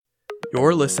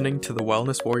You're listening to the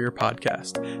Wellness Warrior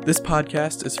podcast. This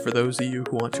podcast is for those of you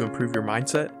who want to improve your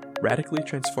mindset, radically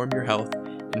transform your health,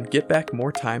 and get back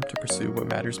more time to pursue what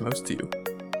matters most to you.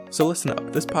 So listen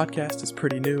up, this podcast is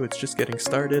pretty new, it's just getting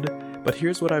started, but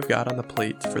here's what I've got on the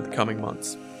plate for the coming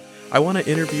months. I want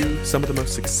to interview some of the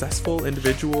most successful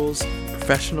individuals,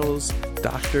 professionals,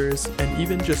 doctors, and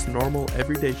even just normal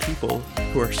everyday people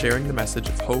who are sharing the message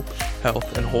of hope,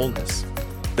 health, and wholeness.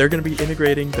 They're going to be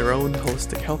integrating their own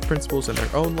holistic health principles in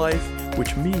their own life,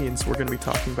 which means we're going to be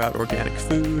talking about organic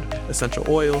food, essential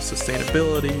oils,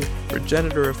 sustainability,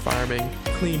 regenerative farming,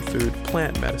 clean food,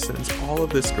 plant medicines, all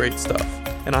of this great stuff.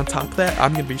 And on top of that,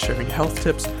 I'm going to be sharing health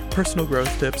tips, personal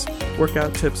growth tips,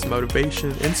 workout tips,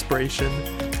 motivation, inspiration,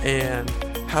 and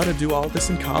how to do all this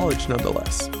in college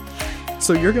nonetheless.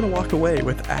 So you're going to walk away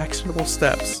with actionable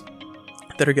steps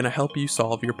that are going to help you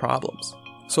solve your problems.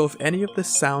 So if any of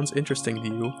this sounds interesting to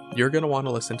you, you're going to want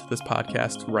to listen to this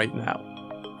podcast right now.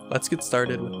 Let's get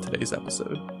started with today's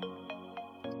episode.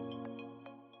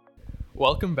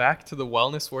 Welcome back to the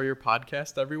Wellness Warrior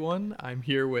podcast, everyone. I'm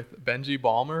here with Benji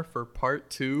Ballmer for part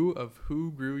 2 of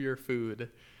Who Grew Your Food.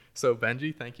 So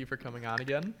Benji, thank you for coming on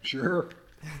again. Sure.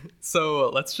 So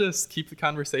let's just keep the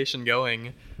conversation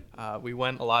going. We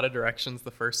went a lot of directions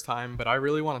the first time, but I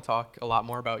really want to talk a lot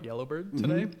more about Yellowbird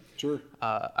today. Sure.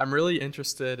 I'm really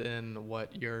interested in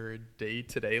what your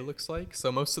day-to-day looks like.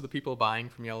 So most of the people buying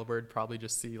from Yellowbird probably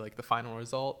just see like the final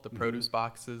result, the produce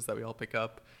boxes that we all pick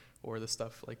up, or the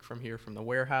stuff like from here from the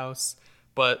warehouse.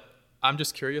 But I'm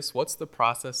just curious, what's the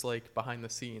process like behind the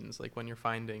scenes? Like when you're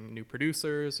finding new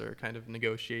producers or kind of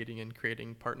negotiating and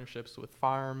creating partnerships with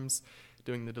farms,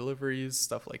 doing the deliveries,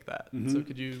 stuff like that. So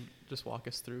could you just walk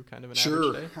us through kind of an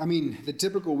average day? I mean, the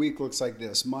typical week looks like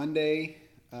this. Monday,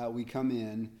 we come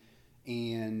in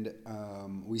and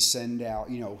we send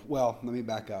out, let me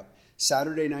back up.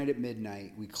 Saturday night at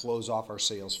midnight, we close off our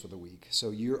sales for the week.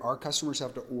 So our customers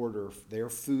have to order their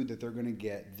food that they're going to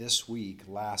get this week,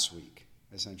 last week,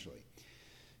 essentially.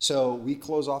 So we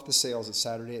close off the sales at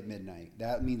Saturday at midnight.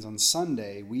 That means on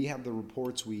Sunday, we have the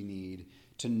reports we need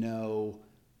to know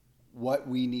what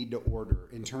we need to order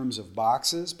in terms of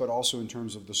boxes, but also in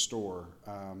terms of the store.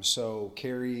 So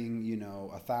carrying,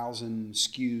 1,000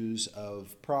 SKUs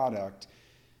of product,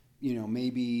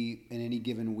 maybe in any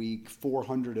given week,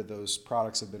 400 of those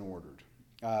products have been ordered.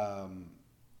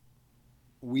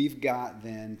 We've got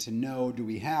then to know, do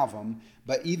we have them?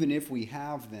 But even if we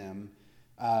have them,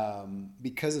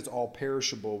 because it's all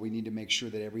perishable, we need to make sure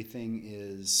that everything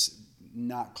is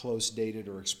not close dated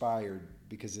or expired,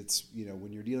 because it's,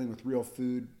 when you're dealing with real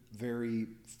food, very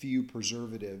few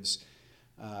preservatives,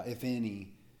 if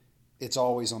any, it's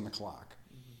always on the clock.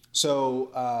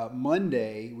 So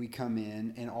Monday we come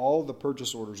in and all the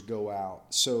purchase orders go out.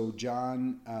 So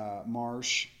John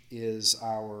Marsh is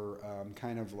our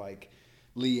kind of like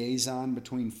liaison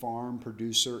between farm,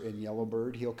 producer, and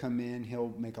Yellowbird. He'll come in,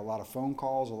 he'll make a lot of phone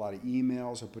calls, a lot of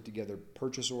emails, he'll put together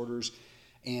purchase orders,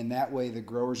 and that way the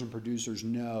growers and producers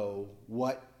know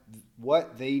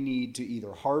what they need to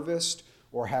either harvest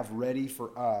or have ready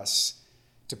for us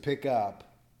to pick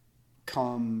up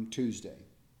come Tuesday.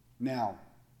 Now,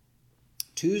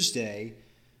 Tuesday,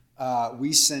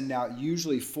 we send out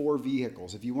usually 4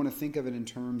 vehicles. If you want to think of it in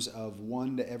terms of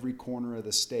one to every corner of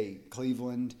the state,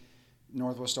 Cleveland,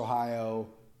 Northwest Ohio,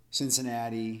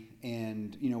 Cincinnati,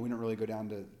 and, we don't really go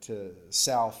down to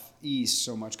southeast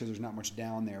so much because there's not much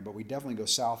down there, but we definitely go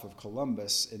south of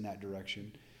Columbus in that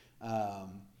direction.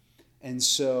 And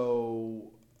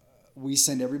so we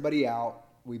send everybody out.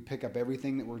 We pick up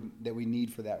everything that we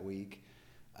need for that week,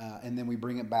 and then we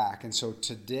bring it back. And so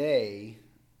today,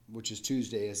 which is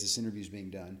Tuesday as this interview is being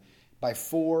done, by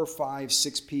 4, 5,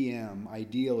 6 p.m.,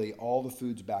 ideally, all the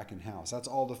food's back in house. That's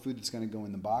all the food that's going to go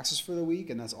in the boxes for the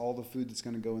week, and that's all the food that's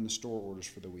going to go in the store orders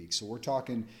for the week. So we're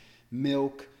talking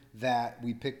milk that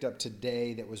we picked up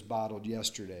today that was bottled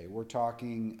yesterday. We're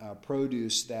talking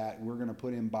produce that we're going to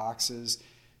put in boxes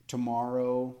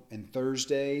tomorrow and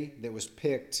Thursday that was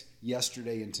picked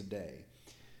yesterday and today.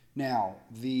 Now,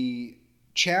 the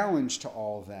challenge to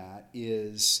all that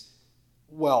is,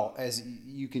 well, as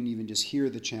you can even just hear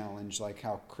the challenge, like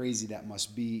how crazy that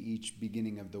must be each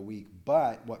beginning of the week.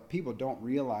 But what people don't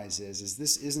realize is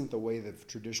this isn't the way the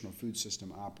traditional food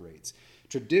system operates.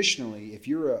 Traditionally, if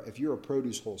you're a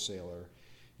produce wholesaler,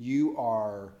 you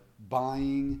are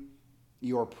buying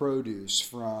your produce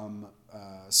from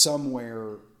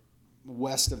somewhere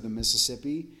west of the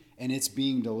Mississippi, and it's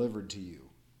being delivered to you.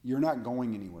 You're not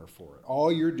going anywhere for it.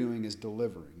 All you're doing is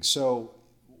delivering. So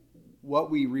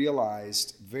what we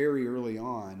realized very early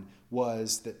on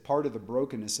was that part of the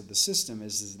brokenness of the system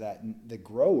is that the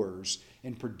growers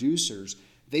and producers,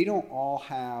 they don't all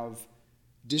have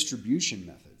distribution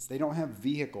methods. They don't have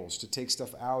vehicles to take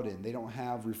stuff out in. They don't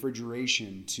have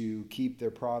refrigeration to keep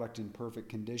their product in perfect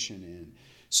condition in.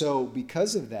 So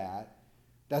because of that,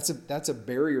 that's a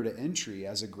barrier to entry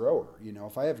as a grower. You know,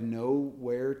 if I have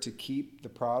nowhere to keep the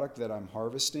product that I'm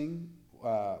harvesting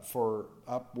for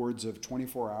upwards of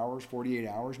 24 hours, 48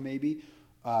 hours maybe,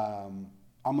 I'm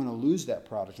going to lose that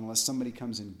product unless somebody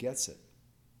comes and gets it.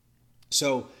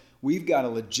 So we've got to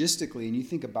logistically, and you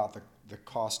think about the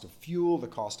cost of fuel, the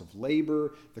cost of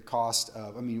labor, the cost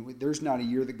of, I mean, there's not a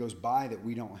year that goes by that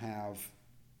we don't have,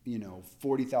 you know,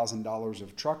 $40,000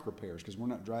 of truck repairs because we're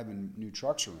not driving new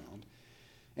trucks around.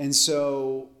 And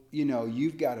so, you know,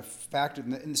 you've got to factor,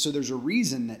 and so there's a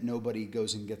reason that nobody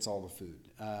goes and gets all the food.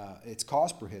 It's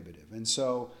cost prohibitive. And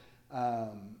so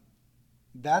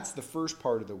that's the first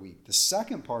part of the week. The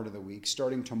second part of the week,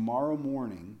 starting tomorrow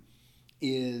morning,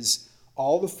 is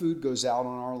all the food goes out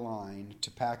on our line to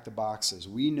pack the boxes.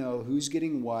 We know who's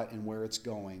getting what and where it's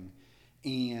going.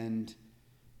 And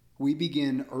we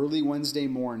begin early Wednesday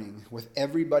morning with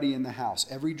everybody in the house.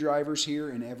 Every driver's here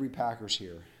and every packer's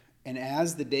here. And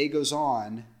as the day goes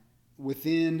on,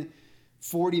 within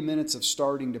 40 minutes of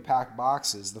starting to pack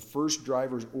boxes, the first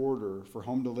driver's order for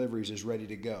home deliveries is ready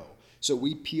to go. So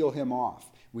we peel him off.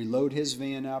 We load his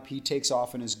van up. He takes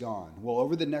off and is gone. Well,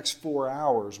 over the next 4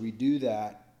 hours, we do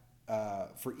that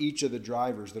for each of the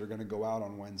drivers that are going to go out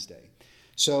on Wednesday.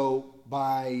 So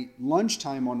by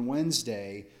lunchtime on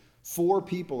Wednesday, 4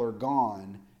 people are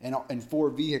gone and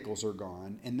 4 vehicles are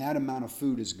gone, and that amount of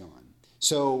food is gone.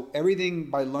 So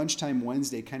everything by lunchtime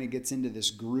Wednesday kind of gets into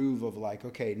this groove of like,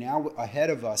 okay, now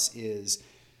ahead of us is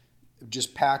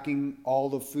just packing all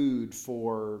the food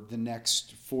for the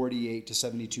next 48 to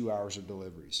 72 hours of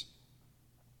deliveries.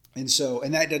 And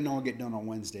that doesn't all get done on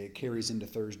Wednesday. It carries into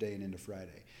Thursday and into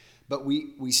Friday. But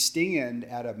we stand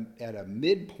at a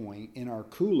midpoint in our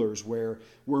coolers where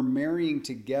we're marrying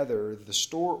together the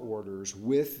store orders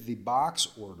with the box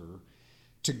order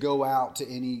to go out to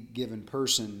any given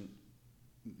person,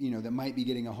 you know, that might be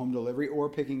getting a home delivery or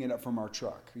picking it up from our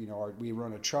truck. You know, we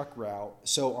run a truck route.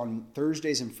 So on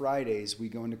Thursdays and Fridays, we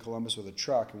go into Columbus with a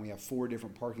truck, and we have 4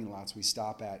 different parking lots we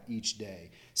stop at each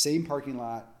day. Same parking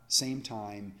lot, same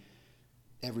time,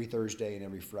 every Thursday and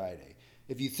every Friday.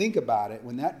 If you think about it,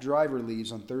 when that driver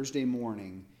leaves on Thursday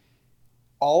morning,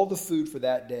 all the food for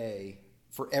that day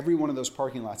for every one of those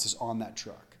parking lots is on that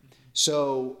truck.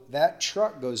 So that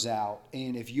truck goes out,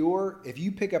 and if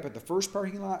you pick up at the first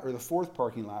parking lot or the 4th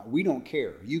parking lot, we don't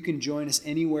care. You can join us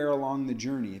anywhere along the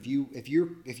journey. If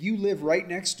you live right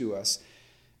next to us,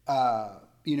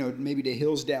 you know, maybe to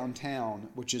Hills downtown,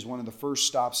 which is one of the first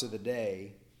stops of the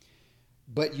day,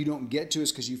 but you don't get to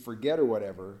us because you forget or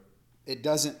whatever, it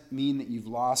doesn't mean that you've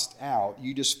lost out.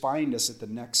 You just find us at the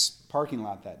next parking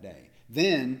lot that day.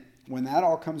 Then when that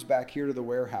all comes back here to the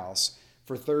warehouse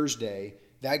for Thursday,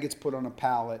 that gets put on a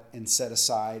pallet and set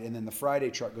aside, and then the Friday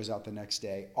truck goes out the next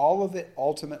day. All of it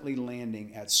ultimately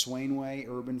landing at Swainway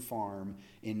Urban Farm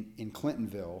in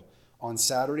Clintonville on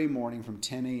Saturday morning from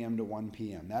 10 a.m. to 1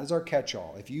 p.m. That is our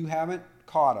catch-all. If you haven't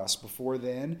caught us before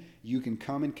then, you can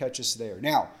come and catch us there.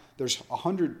 Now, there's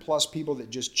 100+ people that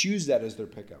just choose that as their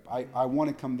pickup. I want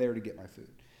to come there to get my food.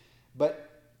 But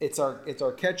it's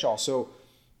our catch-all. So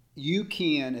you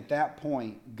can, at that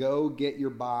point, go get your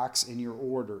box and your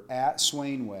order at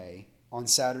Swainway on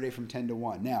Saturday from 10 to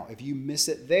 1. Now, if you miss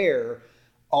it there,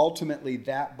 ultimately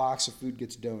that box of food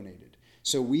gets donated.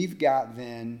 So we've got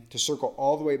then, to circle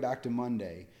all the way back to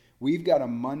Monday, we've got a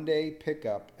Monday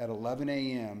pickup at 11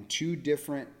 a.m., 2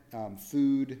 different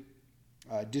food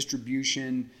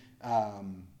distribution.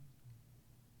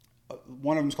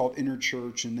 One of them is called Inner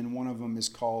Church, and then one of them is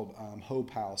called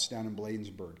Hope House down in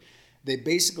Bladensburg. They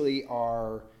basically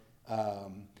are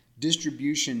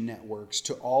distribution networks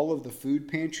to all of the food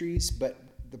pantries, but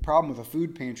the problem with a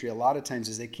food pantry a lot of times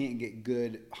is they can't get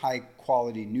good,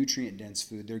 high-quality, nutrient-dense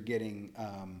food. They're getting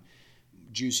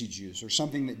juicy juice or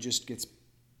something that just gets,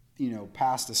 you know,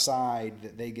 passed aside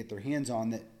that they get their hands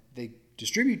on that they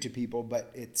distribute to people,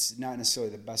 but it's not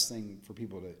necessarily the best thing for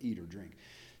people to eat or drink.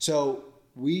 So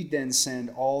we then send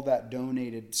all that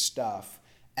donated stuff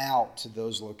out to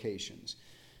those locations.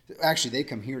 Actually, they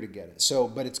come here to get it. So,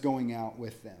 but it's going out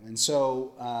with them. And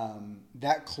so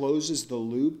that closes the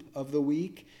loop of the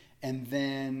week, and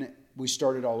then we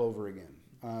start it all over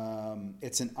again.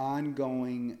 It's an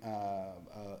ongoing,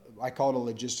 I call it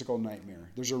a logistical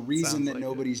nightmare. There's a reason that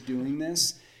nobody's doing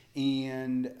this.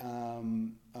 And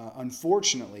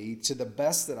unfortunately, to the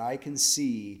best that I can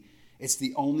see, it's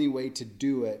the only way to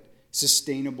do it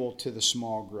sustainable to the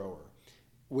small grower.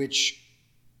 Which,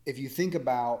 if you think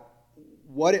about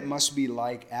what it must be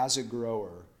like as a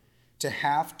grower to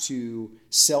have to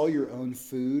sell your own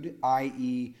food,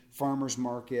 i.e. farmer's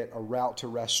market, a route to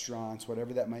restaurants,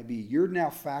 whatever that might be. You're now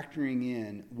factoring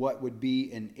in what would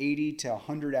be an 80 to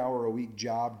 100 hour a week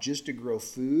job just to grow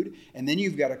food. And then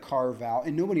you've got to carve out,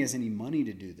 and nobody has any money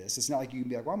to do this. It's not like you can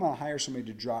be like, well, I'm going to hire somebody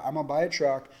to drive. I'm going to buy a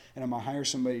truck and I'm going to hire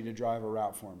somebody to drive a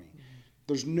route for me. Mm-hmm.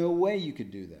 There's no way you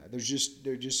could do that.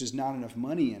 There just is not enough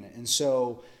money in it. And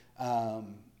so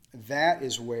that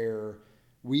is where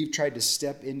we've tried to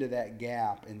step into that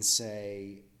gap and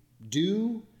say,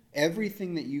 do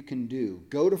everything that you can do.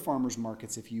 Go to farmers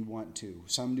markets if you want to.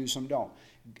 Some do, some don't.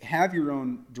 Have your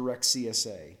own direct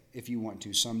CSA if you want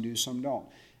to. Some do, some don't.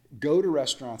 Go to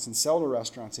restaurants and sell to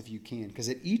restaurants if you can, because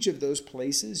at each of those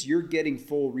places, you're getting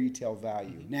full retail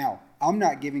value. Now, I'm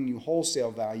not giving you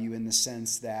wholesale value in the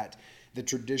sense that the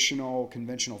traditional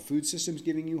conventional food system is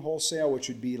giving you wholesale, which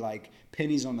would be like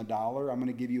pennies on the dollar. I'm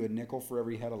going to give you a nickel for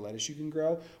every head of lettuce you can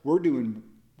grow. We're doing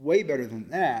way better than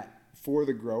that for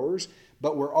the growers,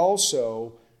 but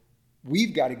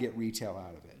we've got to get retail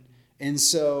out of it. And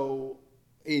so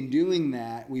in doing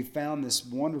that, we found this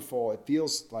wonderful, it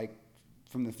feels like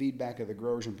from the feedback of the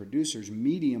growers and producers,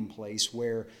 medium place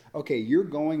where, okay, you're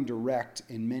going direct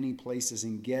in many places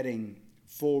and getting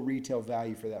full retail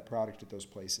value for that product at those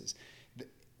places.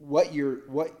 What you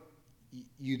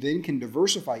then can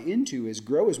diversify into is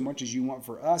grow as much as you want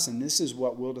for us, and this is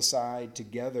what we'll decide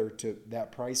together to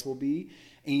that price will be.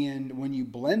 And when you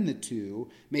blend the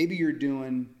two, maybe you're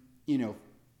doing,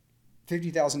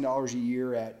 $50,000 a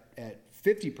year at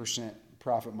 50%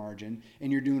 profit margin,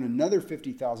 and you're doing another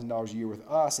 $50,000 a year with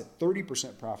us at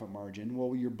 30% profit margin.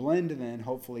 Well, your blend then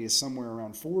hopefully is somewhere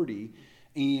around 40,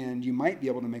 and you might be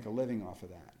able to make a living off of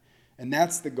that. And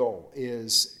that's the goal,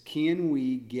 is can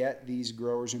we get these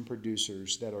growers and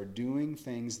producers that are doing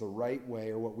things the right way,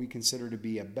 or what we consider to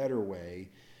be a better way,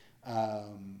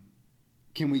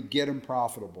 can we get them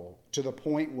profitable to the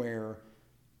point where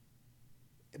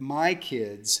my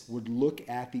kids would look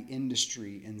at the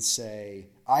industry and say,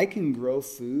 I can grow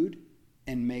food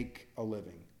and make a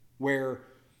living, where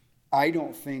I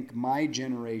don't think my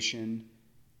generation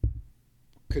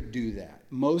could do that.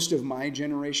 Most of my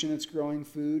generation that's growing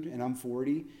food, and I'm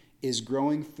 40, is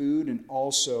growing food and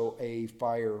also a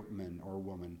fireman or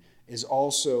woman, is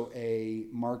also a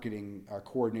marketing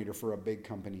coordinator for a big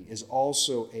company, is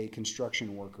also a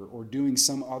construction worker or doing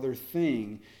some other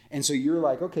thing. And so you're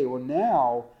like, okay, well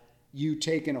now you've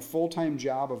taken a full-time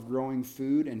job of growing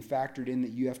food and factored in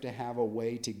that you have to have a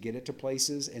way to get it to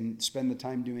places and spend the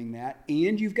time doing that,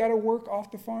 and you've got to work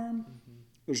off the farm. Mm-hmm.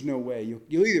 There's no way.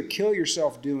 You'll either kill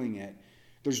yourself doing it.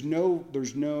 There's no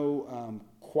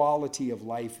quality of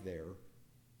life there,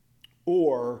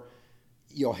 or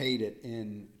you'll hate it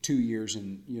in 2 years,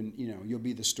 and you'll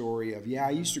be the story of, I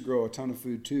used to grow a ton of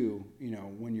food too,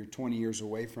 when you're 20 years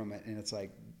away from it, and it's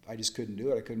like, I just couldn't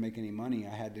do it. I couldn't make any money.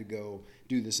 I had to go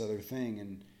do this other thing,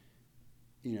 and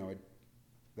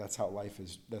that's how life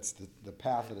is. That's the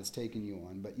path that it's taken you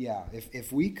on. But yeah,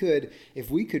 if we could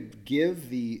give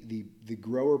the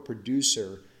grower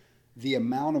producer the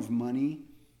amount of money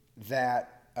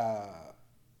that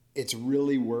it's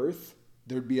really worth,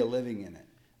 there'd be a living in it.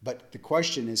 But the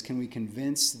question is, can we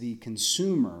convince the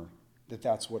consumer that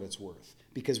that's what it's worth?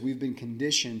 Because we've been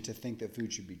conditioned to think that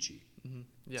food should be cheap. Mm-hmm.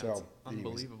 Yeah, so, it's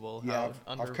unbelievable. Yeah,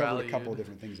 how I've covered a couple of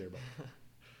different things there. But.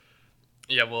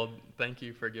 Yeah, well, thank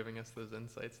you for giving us those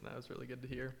insights, and that was really good to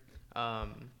hear.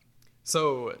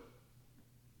 So,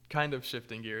 kind of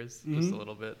shifting gears just a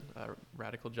little bit,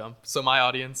 radical jump. So my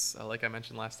audience, like I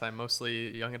mentioned last time,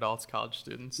 mostly young adults, college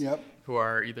students, who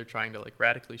are either trying to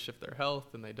radically shift their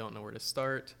health and they don't know where to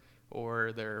start,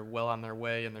 or they're well on their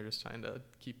way and they're just trying to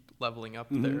keep leveling up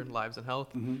their lives and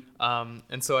health.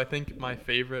 And so I think my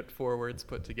favorite 4 words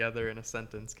put together in a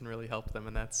sentence can really help them,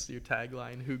 and that's your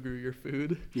tagline, "Who grew your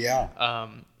food?" Yeah.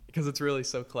 Because it's really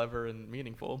so clever and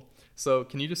meaningful. So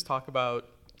can you just talk about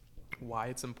why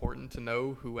it's important to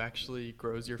know who actually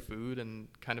grows your food and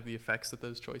kind of the effects that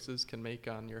those choices can make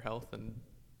on your health and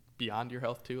beyond your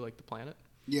health too, like the planet?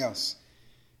 Yes.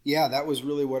 Yeah, that was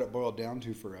really what it boiled down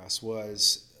to for us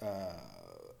was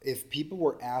if people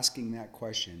were asking that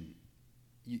question,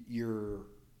 the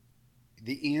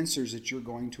answers that you're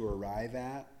going to arrive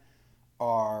at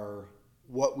are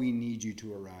what we need you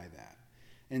to arrive at.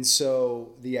 And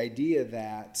so the idea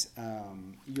that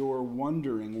you're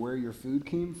wondering where your food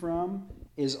came from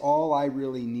is all I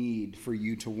really need for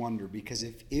you to wonder, because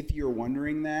if you're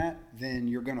wondering that, then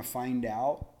you're going to find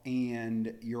out,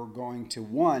 and you're going to,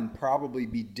 one, probably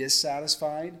be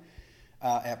dissatisfied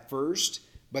at first,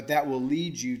 But that will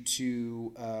lead you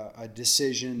to a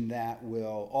decision that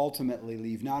will ultimately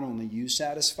leave not only you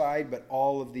satisfied, but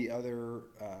all of the other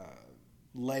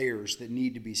layers that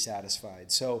need to be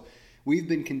satisfied. So we've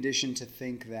been conditioned to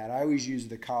think that. I always use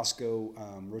the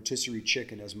Costco rotisserie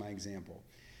chicken as my example.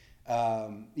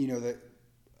 I've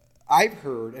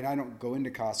heard, and I don't go into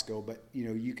Costco, but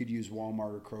you could use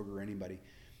Walmart or Kroger or anybody.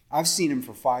 I've seen them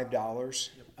for $5,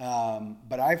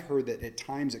 but I've heard that at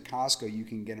times at Costco you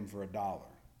can get them for $1.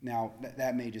 Now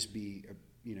that may just be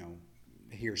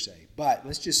hearsay, but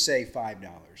let's just say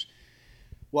 $5.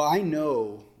 Well, I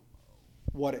know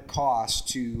what it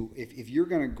costs to if you're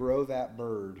going to grow that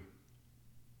bird.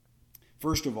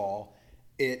 First of all,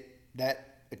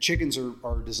 chickens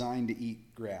are designed to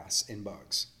eat grass and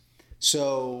bugs.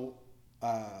 So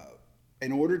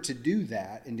in order to do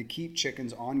that and to keep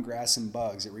chickens on grass and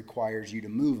bugs, it requires you to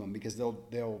move them because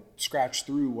they'll scratch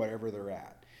through whatever they're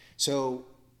at. So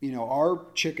our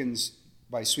chickens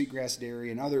by Sweetgrass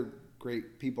Dairy and other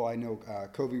great people I know,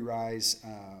 Covey Rise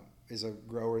is a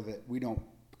grower that we don't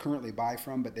currently buy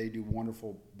from, but they do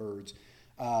wonderful birds.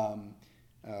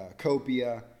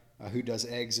 Copia, who does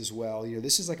eggs as well.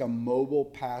 This is like a mobile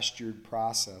pastured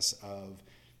process of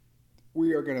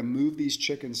we are going to move these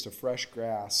chickens to fresh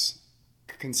grass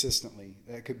consistently.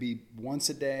 That could be once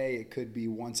a day, it could be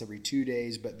once every 2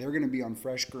 days, but they're going to be on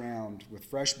fresh ground with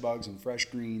fresh bugs and fresh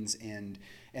greens, and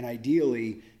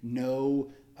ideally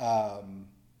none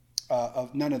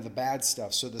of the bad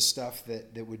stuff. So the stuff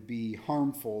that would be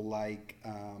harmful, like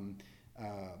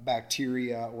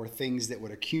bacteria or things that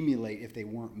would accumulate if they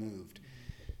weren't moved.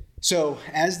 So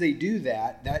as they do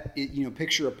that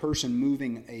picture a person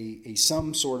moving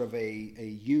some sort of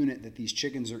a unit that these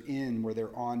chickens are in where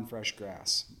they're on fresh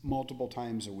grass multiple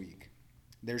times a week.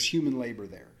 There's human labor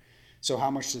there. So how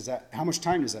much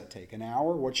time does that take? An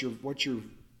hour? What's your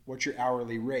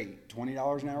hourly rate?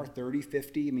 $20 an hour, 30,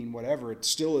 50, I mean, whatever, it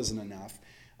still isn't enough.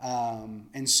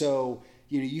 And so,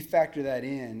 you factor that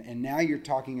in, and now you're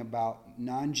talking about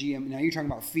non-GM, now you're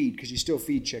talking about feed, because you still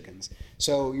feed chickens.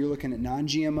 So you're looking at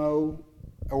non-GMO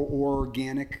or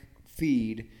organic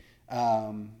feed,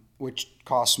 which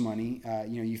costs money.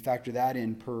 You factor that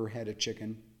in per head of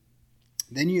chicken.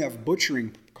 Then you have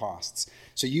butchering costs.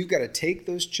 So you've got to take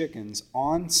those chickens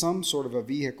on some sort of a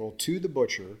vehicle to the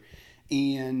butcher,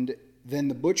 and then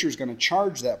the butcher is going to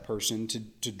charge that person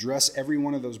to dress every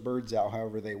one of those birds out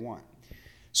however they want.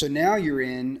 So now you're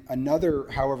in another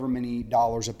however many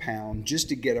dollars a pound just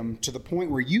to get them to the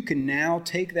point where you can now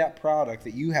take that product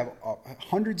that you have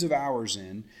hundreds of hours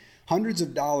in, hundreds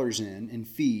of dollars in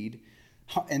feed,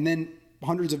 and then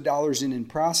hundreds of dollars in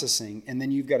processing, and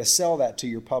then you've got to sell that to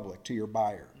your public, to your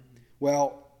buyer.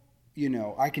 Well,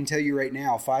 I can tell you right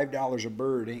now, $5 a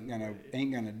bird ain't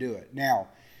gonna do it. Now,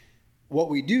 what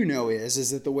we do know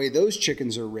is that the way those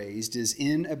chickens are raised is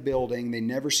in a building. They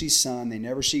never see sun. They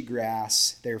never see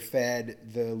grass. They're fed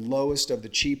the lowest of the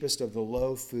cheapest of the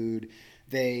low food.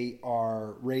 They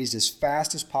are raised as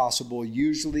fast as possible,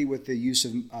 usually with the use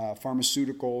of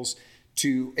pharmaceuticals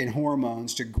and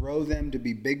hormones to grow them to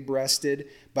be big-breasted,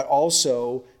 but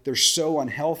also they're so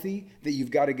unhealthy that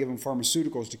you've got to give them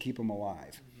pharmaceuticals to keep them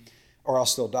alive, or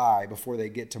else they'll die before they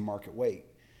get to market weight.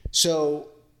 So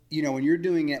when you're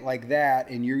doing it like that,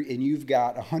 and you've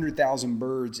got 100,000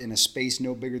 birds in a space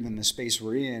no bigger than the space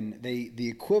we're in, the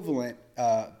equivalent,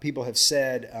 people have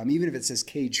said, even if it says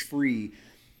cage free,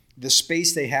 the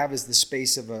space they have is the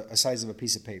space of a size of a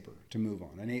piece of paper to move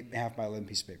on, an 8.5 by 11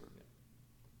 piece of paper.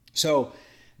 So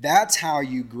that's how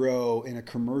you grow in a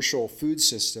commercial food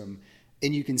system,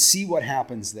 and you can see what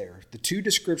happens there. The two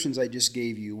descriptions I just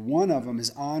gave you, one of them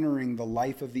is honoring the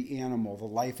life of the animal, the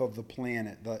life of the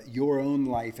planet, your own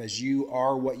life as you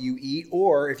are what you eat,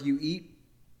 or if you eat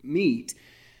meat,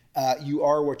 you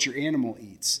are what your animal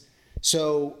eats.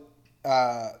 So,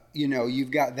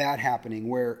 you've got that happening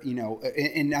where,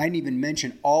 and I didn't even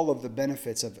mention all of the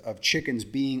benefits of chickens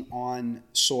being on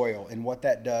soil and what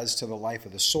that does to the life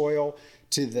of the soil,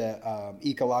 to the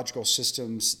ecological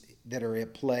systems that are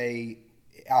at play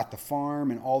at the farm,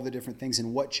 and all the different things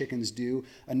and what chickens do.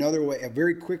 Another way, a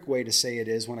very quick way to say it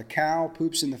is, when a cow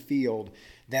poops in the field,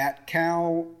 that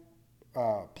cow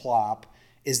plop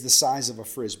is the size of a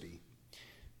Frisbee.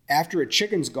 After a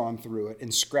chicken's gone through it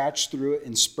and scratched through it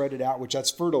and spread it out, which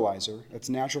that's fertilizer, that's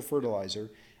natural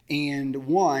fertilizer, and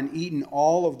eaten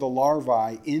all of the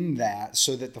larvae in that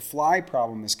so that the fly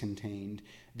problem is contained,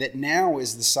 that now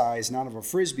is the size not of a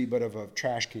Frisbee but of a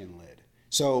trash can lid.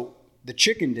 So the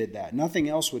chicken did that. Nothing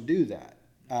else would do that.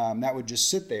 That would just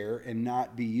sit there and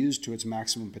not be used to its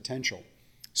maximum potential.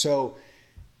 So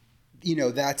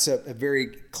that's a very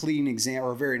clean example,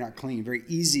 or very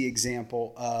easy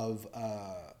example of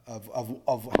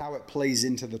how it plays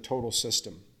into the total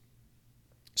system.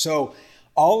 So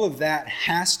all of that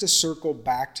has to circle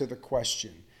back to the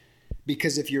question,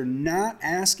 because if you're not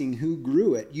asking who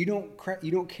grew it, you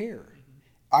don't care.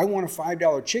 I want a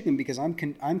 $5 chicken because I'm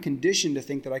conditioned to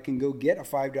think that I can go get a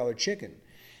 $5 chicken.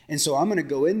 And so I'm going to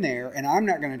go in there, and I'm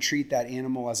not going to treat that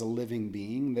animal as a living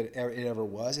being that it ever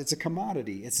was. It's a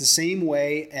commodity. It's the same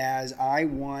way as I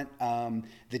want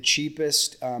the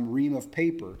cheapest ream of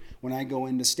paper when I go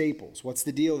into Staples. What's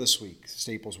the deal this week,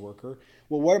 Staples worker?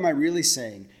 Well, what am I really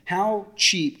saying? How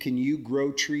cheap can you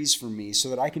grow trees for me so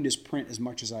that I can just print as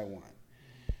much as I want?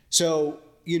 So,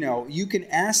 you can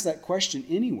ask that question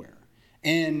anywhere.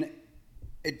 And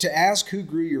to ask who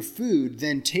grew your food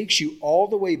then takes you all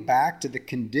the way back to the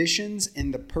conditions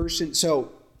and the person.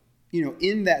 So,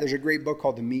 in that, there's a great book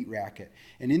called The Meat Racket.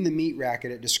 And in The Meat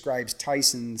Racket, it describes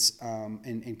Tyson's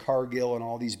and Cargill and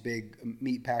all these big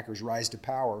meat packers rise to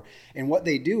power. And what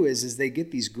they do is they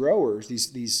get these growers,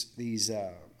 these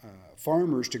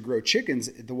farmers to grow chickens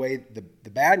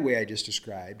the bad way I just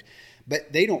described.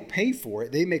 But they don't pay for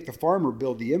it. They make the farmer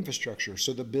build the infrastructure,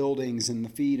 so the buildings and the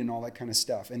feed and all that kind of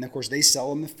stuff. And of course, they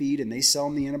sell them the feed and they sell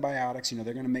them the antibiotics.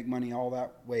 They're going to make money all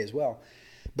that way as well.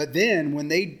 But then when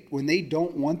they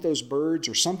don't want those birds,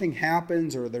 or something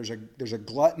happens, or there's a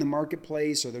glut in the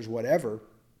marketplace, or there's whatever,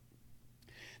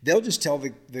 they'll just tell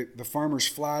the farmers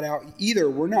flat out, either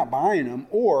we're not buying them,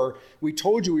 or we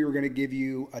told you we were going to give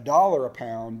you $1 a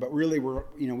pound, but really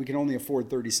we can only afford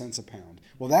 30 cents a pound.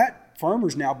 Well, that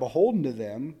farmer's now beholden to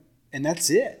them, and that's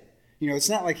it. It's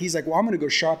not like he's like, well, I'm going to go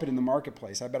shop it in the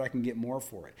marketplace. I bet I can get more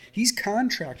for it. He's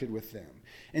contracted with them.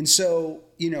 And so,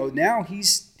 now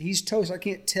he's toast. I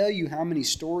can't tell you how many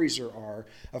stories there are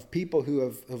of people who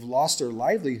have lost their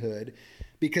livelihood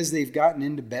because they've gotten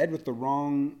into bed with the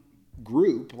wrong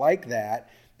group like that.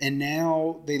 And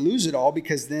now they lose it all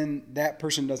because then that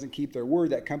person doesn't keep their word,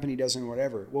 that company doesn't,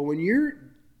 whatever. Well, when you're,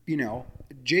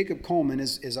 Jacob Coleman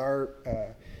is our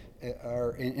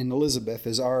and Elizabeth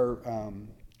is our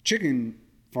chicken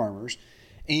farmers.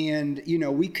 And,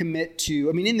 we commit to,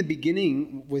 in the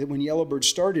beginning, when Yellowbird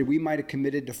started, we might have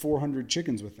committed to 400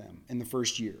 chickens with them in the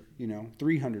first year,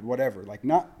 300, whatever. Like,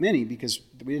 not many because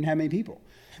we didn't have many people.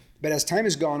 But as time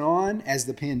has gone on, as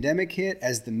the pandemic hit,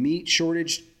 as the meat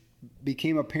shortage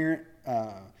became apparent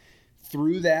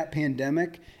through that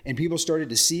pandemic, and people started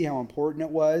to see how important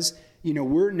it was,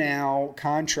 we're now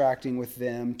contracting with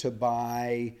them to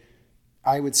buy,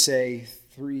 I would say,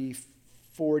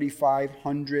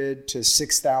 4,500 to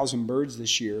 6,000 birds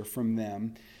this year from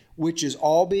them, which is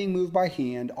all being moved by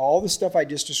hand, all the stuff I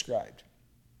just described.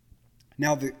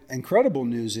 Now, the incredible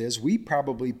news is we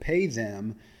probably pay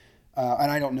them,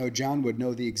 and I don't know, John would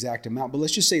know the exact amount, but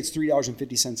let's just say it's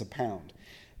 $3.50 a pound.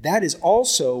 That is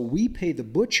also, we pay the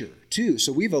butcher too.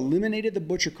 So we've eliminated the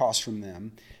butcher costs from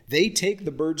them. They take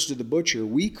the birds to the butcher.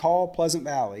 We call Pleasant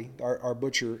Valley, our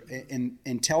butcher,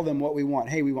 and tell them what we want.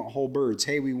 Hey, we want whole birds.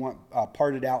 Hey, we want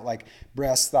parted out like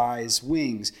breasts, thighs,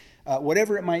 wings,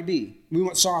 whatever it might be. We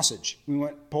want sausage. We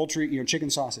want poultry, chicken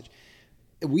sausage.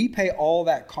 We pay all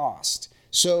that cost.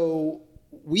 So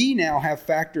we now have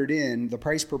factored in the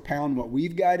price per pound, what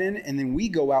we've got in, and then we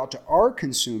go out to our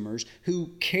consumers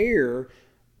who care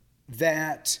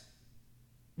that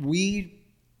we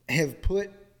have put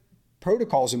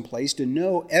protocols in place to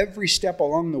know every step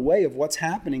along the way of what's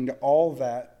happening to all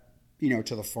that,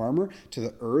 to the farmer, to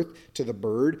the earth, to the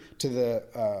bird, to the,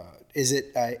 is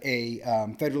it a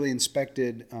federally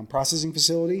inspected processing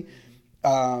facility?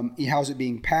 How's it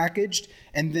being packaged?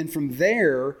 And then from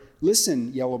there,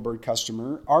 listen, Yellowbird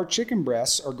customer, our chicken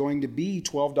breasts are going to be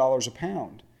 $12 a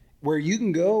pound, where you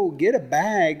can go get a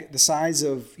bag the size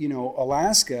of,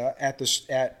 Alaska at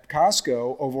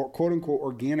Costco of quote unquote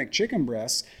organic chicken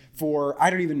breasts for, I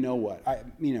don't even know what,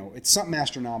 it's something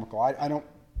astronomical. I don't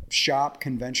shop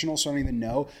conventional, so I don't even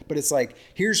know, but it's like,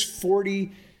 here's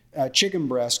 40 chicken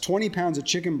breasts, 20 pounds of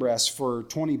chicken breasts for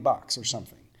 $20 or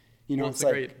something. It's a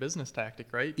great business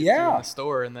tactic, right? Get Yeah. you in the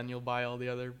store, and then you'll buy all the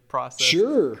other processed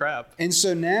crap. And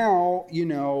so now,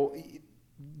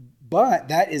 but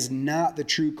that is not the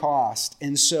true cost.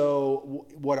 And so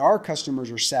what our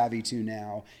customers are savvy to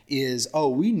now is,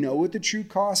 we know what the true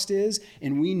cost is,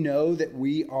 and we know that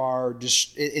we are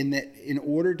just in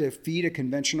order to feed a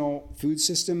conventional food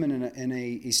system and in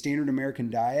a standard American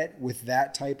diet with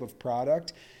that type of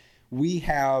product, we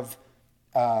have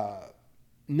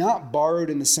not borrowed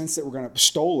in the sense that we're going to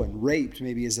stolen, raped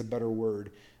maybe is a better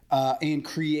word, and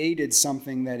created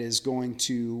something that is going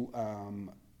to,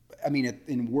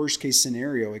 in worst case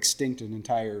scenario, extinct an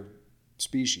entire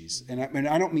species. And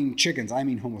I don't mean chickens, I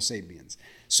mean Homo sapiens.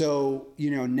 So,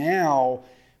 now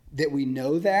that we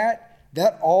know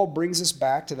that all brings us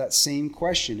back to that same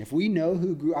question. If we know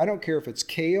who grew, I don't care if it's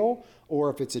kale or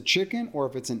if it's a chicken or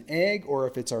if it's an egg or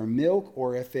if it's our milk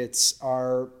or if it's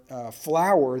our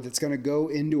flour that's going to go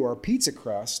into our pizza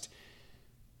crust,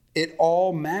 it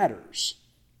all matters.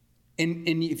 And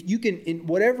if you can, in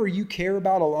whatever you care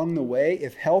about along the way,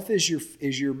 if health is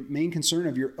your main concern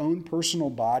of your own personal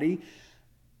body,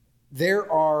 there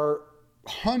are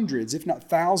hundreds, if not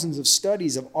thousands, of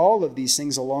studies of all of these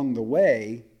things along the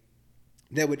way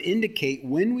that would indicate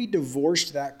when we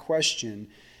divorced that question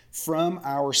from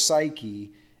our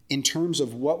psyche in terms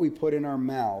of what we put in our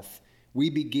mouth, we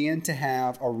began to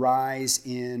have a rise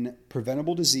in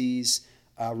preventable disease,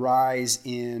 a rise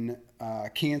in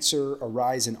cancer, a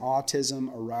rise in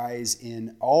autism, a rise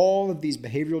in all of these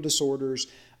behavioral disorders,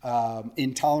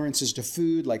 intolerances to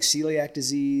food like celiac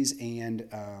disease and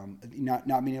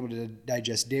not being able to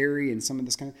digest dairy and some of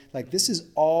this kind of, like, this is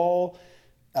all,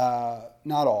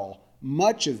 not all,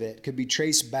 much of it could be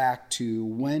traced back to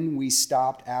when we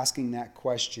stopped asking that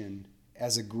question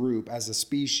as a group, as a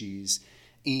species,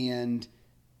 and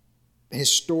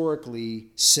historically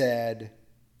said,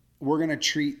 we're going to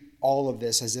treat all of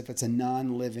this as if it's a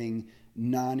non-living,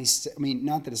 not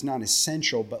that it's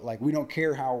non-essential, but like we don't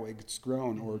care how it's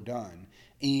grown or done.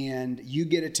 And you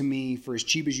get it to me for as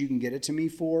cheap as you can get it to me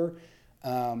for,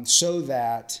 so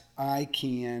that I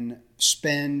can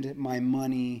spend my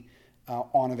money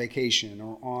on a vacation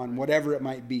or on whatever it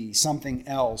might be, something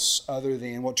else other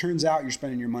than, well, it turns out you're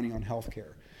spending your money on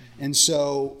healthcare. And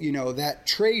so, that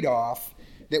trade-off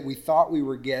that we thought we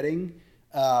were getting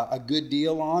a good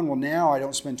deal on, well, now I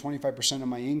don't spend 25% of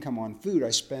my income on food. I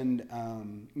spend,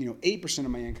 8%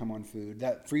 of my income on food.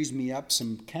 That frees me up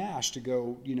some cash to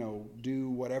go, do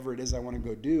whatever it is I want to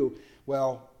go do.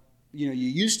 Well, you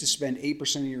used to spend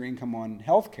 8% of your income on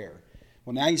healthcare.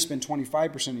 Well, now you spend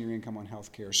 25% of your income on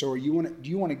healthcare. So do you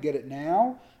want to get it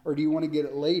now, or do you want to get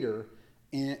it later?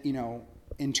 And,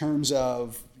 in terms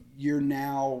of you're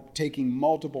now taking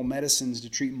multiple medicines to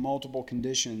treat multiple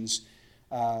conditions,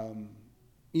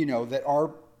 that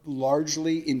are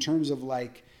largely, in terms of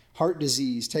like heart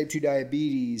disease, type 2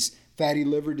 diabetes, fatty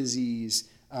liver disease,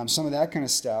 some of that kind of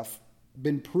stuff,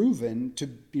 been proven to,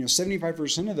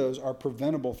 75% of those are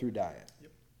preventable through diet.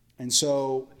 Yep. And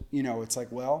so, it's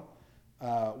like, well,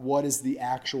 what is the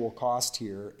actual cost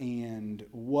here, and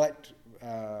what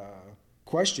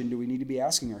question do we need to be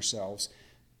asking ourselves?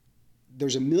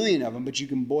 There's a million of them, but you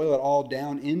can boil it all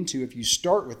down into, if you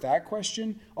start with that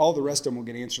question, all the rest of them will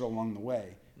get answered along the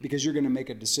way, because you're going to make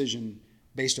a decision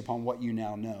based upon what you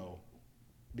now know,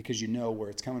 because you know where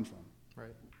it's coming from.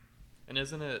 Right. And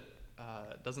isn't it,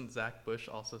 doesn't Zach Bush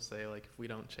also say, like, if we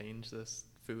don't change this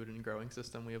food and growing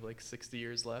system, we have like 60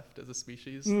 years left as a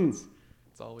species?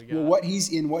 That's all we got. Well, what he's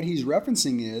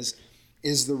referencing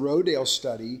is the Rodale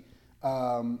study,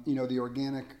 the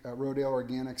organic Rodale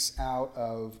Organics out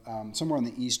of somewhere on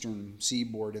the eastern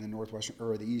seaboard in the northwestern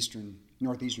or the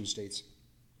northeastern states,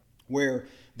 where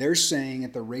they're saying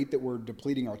at the rate that we're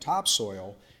depleting our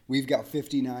topsoil, we've got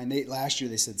 59. Last year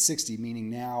they said 60, meaning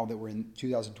now that we're in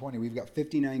 2020, we've got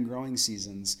 59 growing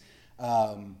seasons.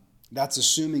 That's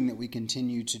assuming that we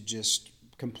continue to just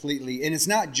completely, and it's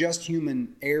not just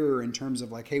human error in terms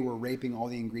of like, hey, we're raping all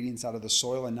the ingredients out of the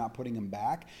soil and not putting them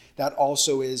back. That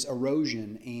also is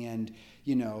erosion. And,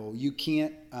 you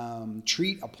can't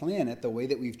treat a planet the way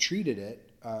that we've treated it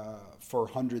for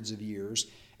hundreds of years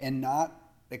and not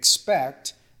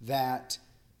expect that,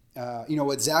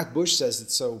 what Zach Bush says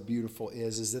that's so beautiful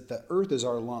is that the earth is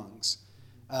our lungs.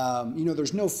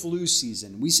 There's no flu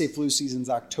season. We say flu season's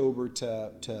October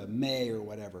to May or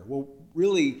whatever. Well,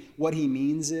 really what he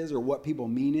means is, or what people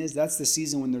mean is, that's the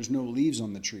season when there's no leaves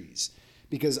on the trees.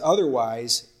 Because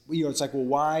otherwise, it's like, well,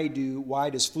 why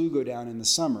does flu go down in the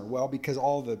summer? Well, because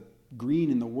all the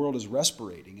green in the world is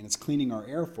respirating and it's cleaning our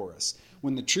air for us.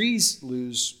 When the trees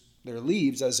lose their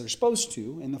leaves, as they're supposed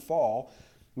to in the fall,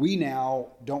 we now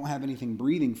don't have anything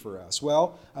breathing for us.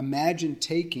 Well, imagine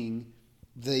taking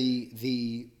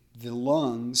the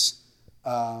lungs,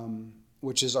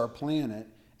 which is our planet,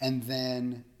 and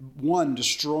then, one,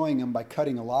 destroying them by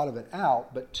cutting a lot of it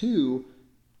out, but two,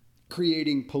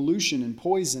 creating pollution and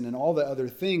poison and all the other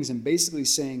things, and basically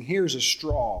saying, here's a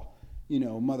straw,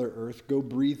 Mother Earth, go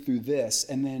breathe through this,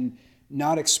 and then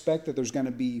not expect that there's going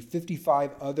to be 55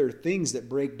 other things that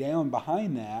break down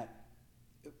behind that,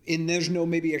 and there's no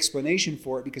maybe explanation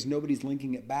for it because nobody's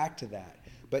linking it back to that.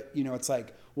 But, it's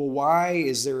like, well, why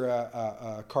is there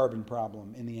a carbon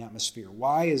problem in the atmosphere?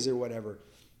 Why is there whatever?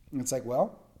 And it's like,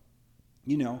 well,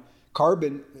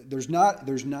 Carbon, there's not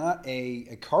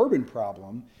a carbon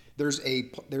problem. There's a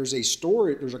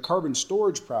carbon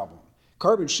storage problem.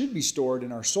 Carbon should be stored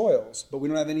in our soils, but we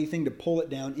don't have anything to pull it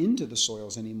down into the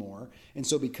soils anymore. And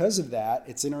so because of that,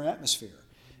 it's in our atmosphere.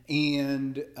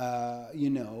 And,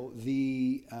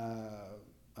 the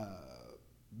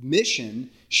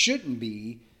mission shouldn't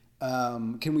be,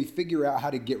 can we figure out how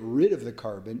to get rid of the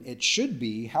carbon? It should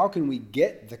be, how can we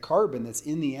get the carbon that's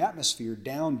in the atmosphere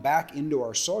down back into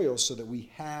our soils so that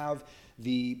we have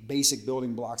the basic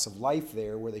building blocks of life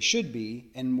there where they should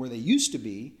be and where they used to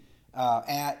be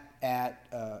at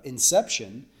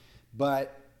inception,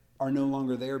 but are no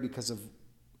longer there because of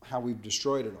how we've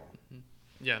destroyed it all.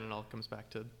 Yeah, and it all comes back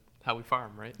to how we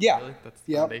farm, right? Yeah. Really? That's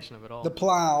the foundation of it all. The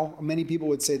plow, many people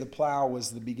would say the plow was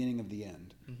the beginning of the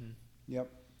end. Mm-hmm. Yep.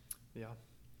 Yeah.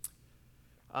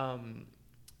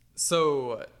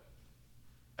 So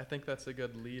I think that's a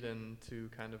good lead in to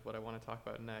kind of what I want to talk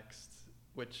about next,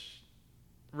 which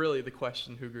really the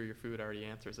question, who grew your food, already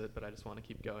answers it, but I just want to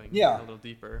keep going a little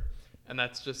deeper. And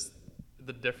that's just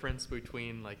the difference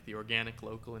between like the organic,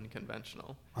 local, and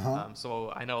conventional.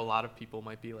 So I know a lot of people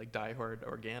might be like diehard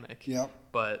organic,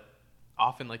 but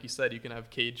often, like you said, you can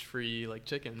have cage-free like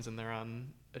chickens and they're on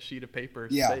a sheet of paper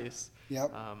space.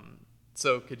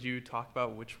 So could you talk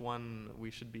about which one we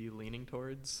should be leaning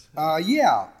towards? Like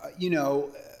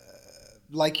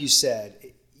you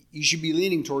said, you should be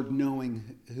leaning toward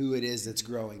knowing who it is that's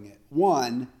growing it.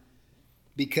 One,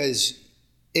 because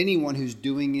anyone who's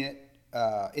doing it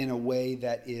in a way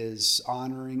that is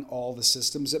honoring all the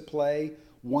systems at play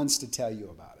wants to tell you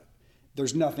about it.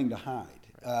 There's nothing to hide.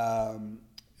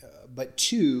 But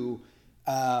two,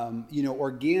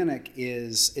 organic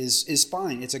is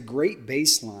fine. It's a great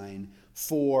baseline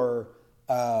for,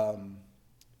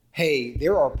 hey,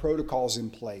 there are protocols in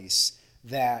place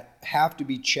that have to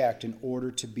be checked in order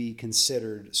to be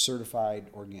considered certified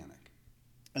organic.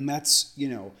 And that's,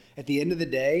 at the end of the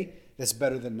day, that's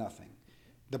better than nothing.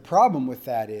 The problem with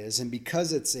that is, and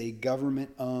because it's a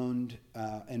government-owned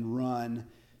and run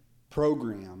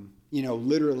program,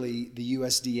 literally the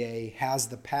USDA has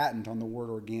the patent on the word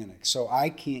organic. So I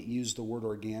can't use the word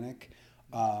organic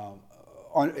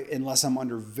unless I'm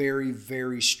under very,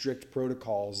 very strict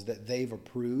protocols that they've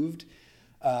approved.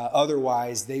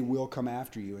 Otherwise, they will come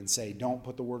after you and say, don't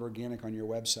put the word organic on your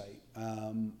website.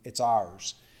 It's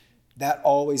ours. That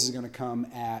always is going to come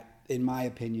at, in my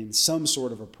opinion, some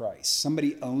sort of a price.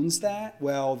 Somebody owns that,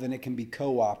 well, then it can be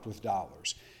co-opted with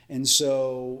dollars. And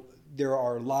so there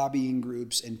are lobbying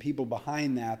groups and people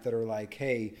behind that are like,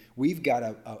 hey, we've got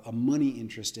a money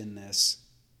interest in this.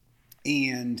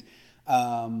 And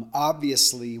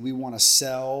obviously, we want to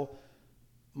sell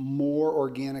more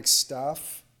organic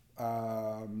stuff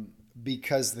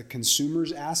because the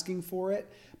consumer's asking for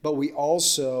it. But we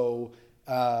also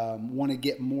want to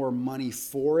get more money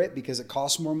for it because it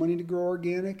costs more money to grow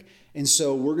organic. And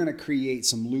so we're going to create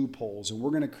some loopholes, and we're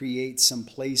going to create some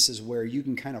places where you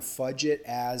can kind of fudge it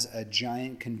as a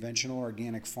giant conventional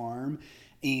organic farm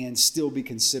and still be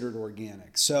considered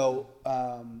organic. So,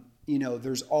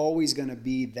 there's always going to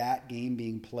be that game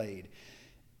being played.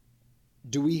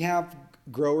 Do we have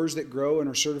growers that grow and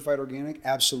are certified organic?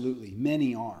 Absolutely.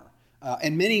 Many are.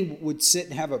 And many would sit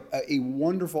and have a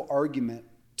wonderful argument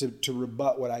to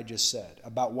rebut what I just said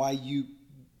about why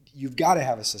you've got to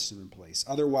have a system in place.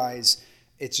 Otherwise,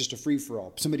 it's just a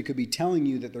free-for-all. Somebody could be telling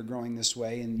you that they're growing this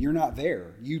way, and you're not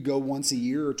there. You go once a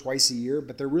year or twice a year,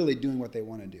 but they're really doing what they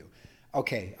want to do.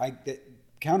 Okay,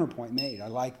 counterpoint made. I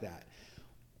like that.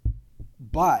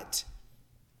 But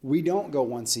we don't go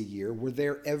once a year. We're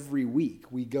there every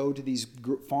week. We go to these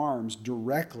farms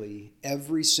directly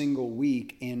every single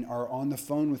week and are on the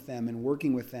phone with them and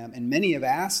working with them. And many have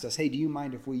asked us, hey, do you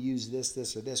mind if we use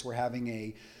this, or this? We're having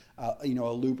a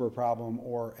looper problem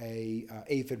or a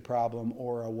aphid problem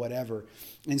or a whatever.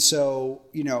 And so,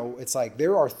 it's like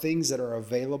there are things that are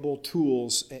available,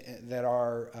 tools that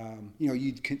are,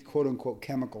 you quote unquote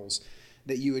chemicals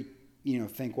that you would,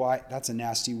 think, why that's a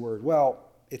nasty word. Well,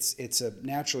 it's a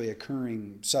naturally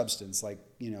occurring substance that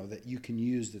you can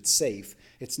use that's safe.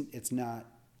 It's not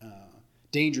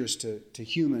dangerous to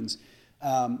humans,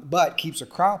 but keeps a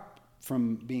crop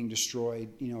from being destroyed,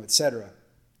 et cetera.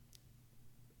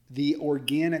 The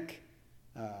organic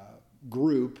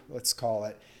group, let's call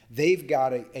it, they've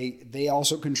got they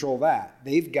also control that.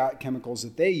 They've got chemicals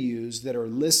that they use that are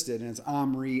listed, and it's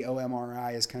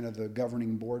OMRI is kind of the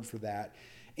governing board for that.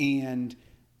 And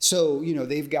so,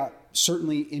 they've got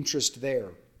certainly interest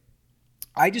there.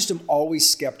 I just am always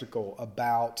skeptical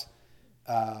about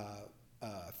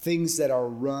things that are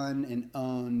run and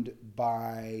owned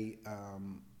by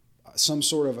some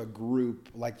sort of a group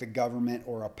like the government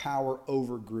or a power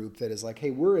over group that is like,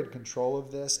 hey, we're in control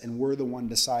of this and we're the one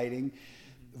deciding,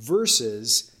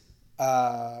 versus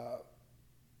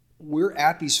we're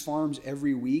at these farms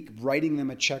every week, writing them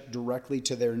a check directly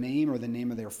to their name or the name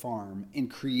of their farm,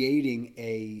 and creating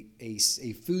a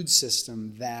food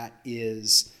system that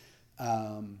is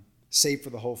safe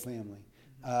for the whole family.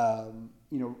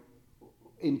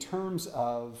 In terms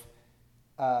of,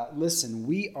 listen,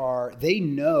 they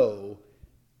know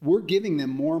we're giving them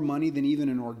more money than even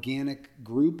an organic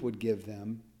group would give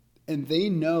them. And they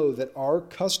know that our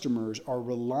customers are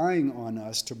relying on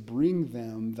us to bring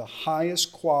them the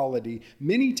highest quality.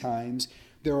 Many times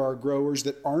there are growers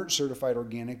that aren't certified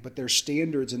organic, but their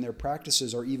standards and their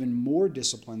practices are even more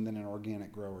disciplined than an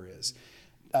organic grower is.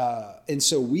 And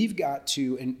so we've got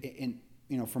to, and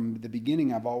from the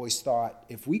beginning, I've always thought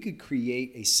if we could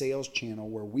create a sales channel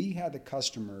where we had the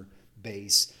customer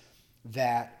base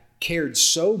that cared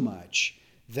so much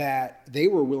that they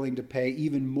were willing to pay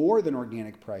even more than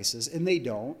organic prices, and they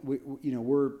don't.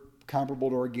 We're comparable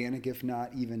to organic, if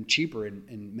not even cheaper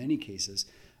in many cases.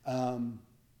 But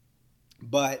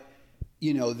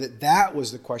that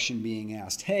was the question being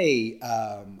asked. Hey,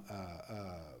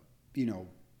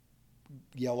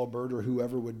 Yellowbird or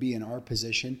whoever would be in our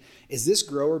position, is this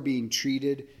grower being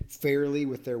treated fairly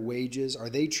with their wages? Are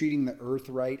they treating the earth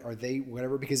right? Are they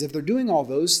whatever? Because if they're doing all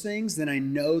those things, then I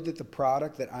know that the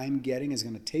product that I'm getting is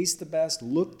going to taste the best,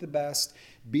 look the best,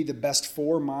 be the best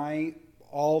for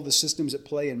all the systems at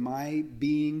play in my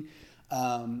being,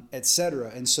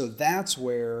 etc. And so that's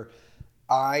where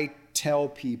I tell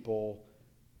people,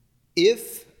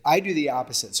 if I do the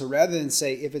opposite. So rather than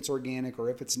say if it's organic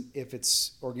or if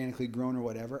it's organically grown or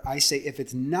whatever, I say if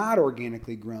it's not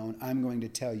organically grown, I'm going to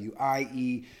tell you,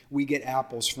 i.e. we get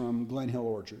apples from Glen Hill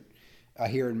Orchard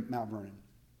here in Mount Vernon.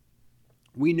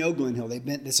 We know Glen Hill.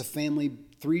 It's a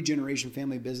 3-generation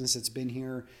family business that's been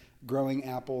here growing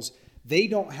apples. They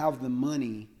don't have the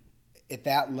money at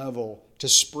that level to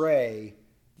spray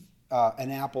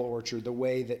an apple orchard the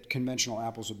way that conventional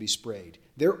apples would be sprayed.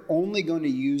 They're only going to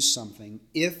use something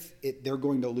if they're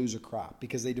going to lose a crop,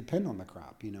 because they depend on the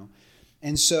crop,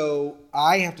 And so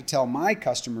I have to tell my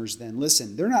customers then,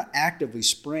 listen, they're not actively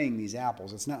spraying these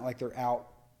apples. It's not like they're out,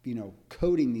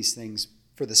 coating these things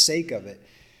for the sake of it.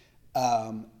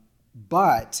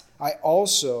 But I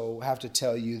also have to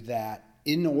tell you that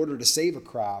in order to save a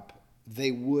crop,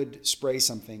 they would spray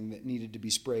something that needed to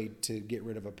be sprayed to get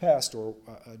rid of a pest or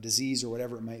a disease or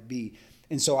whatever it might be.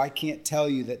 And so I can't tell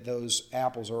you that those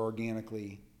apples are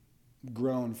organically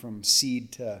grown from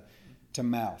seed to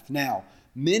mouth. Now,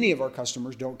 many of our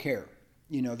customers don't care.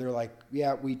 They're like,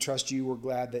 yeah, we trust you. We're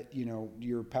glad that,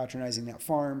 you're patronizing that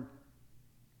farm.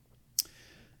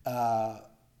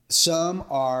 Some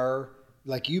are,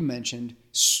 like you mentioned,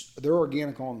 they're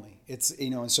organic only. It's,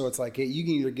 and so it's like, hey, you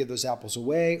can either give those apples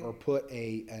away or put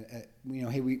hey, we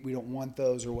don't want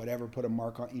those or whatever, put a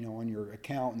mark on, on your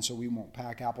account. And so we won't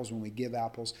pack apples when we give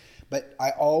apples. But I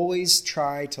always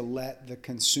try to let the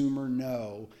consumer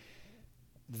know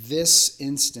this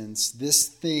instance, this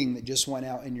thing that just went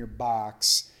out in your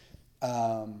box,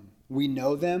 we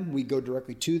know them, we go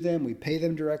directly to them, we pay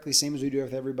them directly, same as we do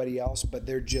with everybody else, but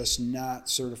they're just not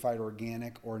certified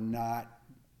organic or not,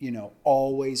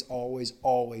 always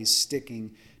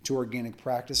sticking to organic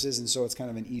practices. And so it's kind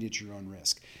of an eat at your own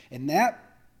risk. In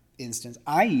that instance,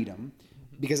 I eat them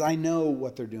because I know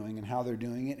what they're doing and how they're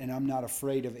doing it, and I'm not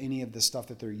afraid of any of the stuff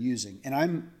that they're using. And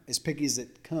I'm as picky as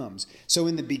it comes. So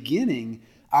in the beginning,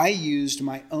 I used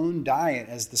my own diet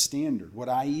as the standard. Would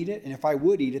I eat it? And if I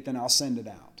would eat it, then I'll send it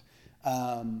out.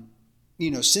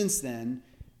 Since then,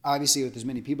 obviously with as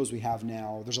many people as we have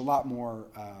now, there's a lot more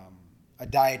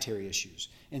dietary issues.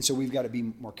 And so we've got to be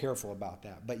more careful about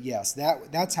that. But yes,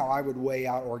 that's how I would weigh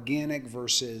out organic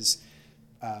versus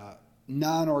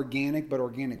non-organic, but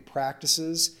organic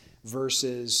practices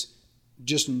versus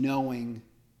just knowing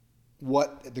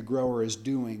what the grower is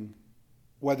doing,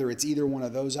 whether it's either one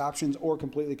of those options or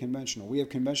completely conventional. We have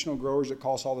conventional growers that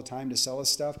call us all the time to sell us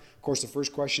stuff. Of course, the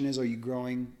first question is, are you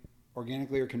growing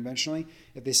organically or conventionally?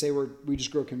 If they say we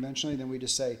just grow conventionally, then we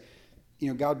just say,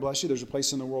 God bless you, there's a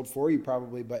place in the world for you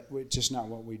probably, but it's just not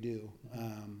what we do.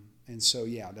 And so,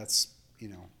 yeah, that's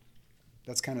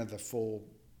kind of the full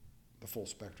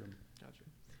spectrum. Gotcha.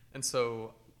 And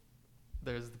so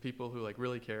there's the people who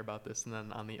really care about this, and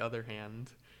then on the other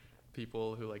hand,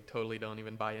 people who totally don't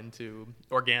even buy into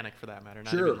organic for that matter,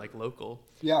 not Sure. even local.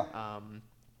 Yeah.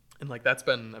 And that's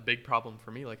been a big problem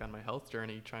for me, on my health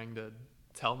journey, trying to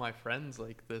tell my friends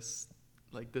this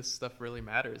stuff really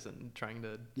matters, and trying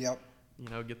to Yep.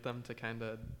 get them to kind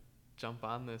of jump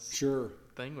on this Sure.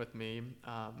 thing with me.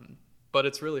 But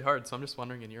it's really hard. So I'm just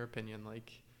wondering, in your opinion,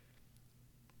 like,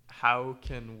 how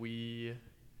can we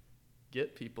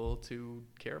get people to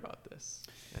care about this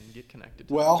and get connected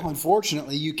to Well, it?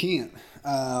 unfortunately, you can't.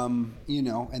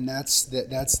 And that's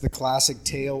the classic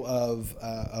tale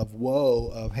of woe.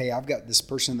 Of, hey, I've got this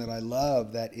person that I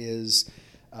love that is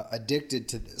addicted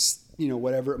to this.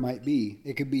 Whatever it might be.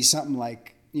 It could be something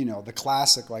like the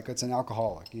classic, like it's an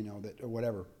alcoholic. That or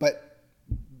whatever. But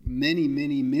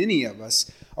many of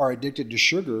us are addicted to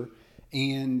sugar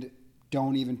and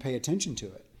don't even pay attention to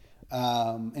it.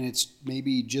 And it's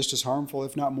maybe just as harmful,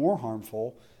 if not more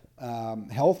harmful,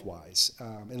 health-wise,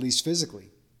 at least physically.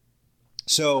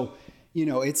 So,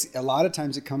 it's a lot of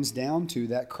times it comes down to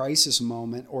that crisis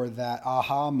moment or that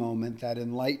aha moment, that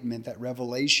enlightenment, that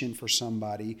revelation for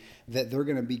somebody that they're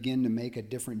going to begin to make a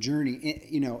different journey.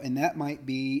 And that might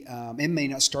be, it may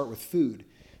not start with food.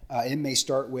 It may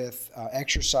start with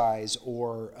exercise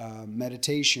or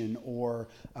meditation, or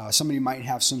somebody might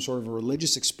have some sort of a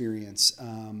religious experience,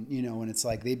 and it's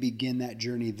like they begin that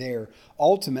journey there.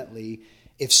 Ultimately,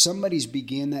 if somebody's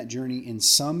began that journey in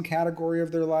some category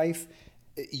of their life,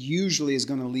 it usually is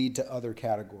going to lead to other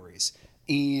categories.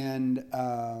 And,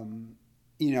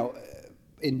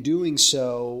 in doing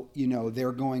so,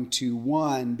 they're going to,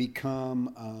 one,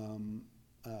 become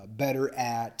better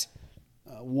at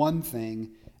one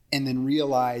thing, and then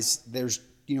realize there's,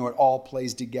 it all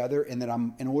plays together, and that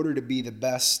in order to be the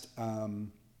best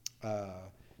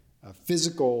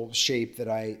physical shape that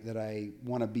I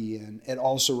want to be in, it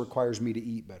also requires me to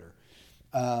eat better.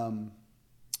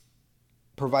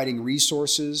 Providing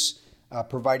resources,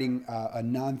 providing a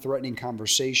non-threatening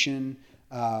conversation.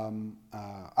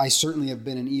 I certainly have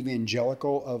been an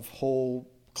evangelical of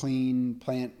whole, clean,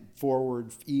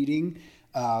 plant-forward eating,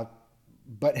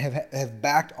 but have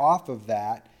backed off of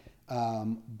that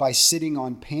by sitting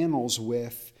on panels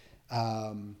with,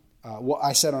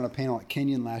 I sat on a panel at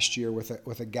Kenyon last year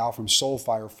with a gal from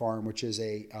Soulfire Farm, which is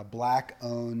a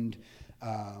Black-owned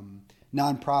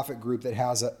nonprofit group that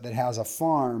has a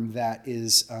farm that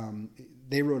is.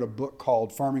 They wrote a book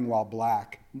called Farming While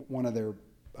Black. One of their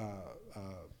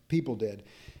people did,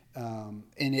 and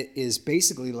it is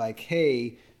basically like,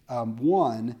 hey,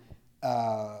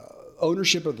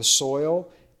 ownership of the soil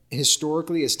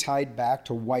historically is tied back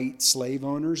to white slave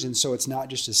owners. And so it's not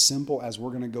just as simple as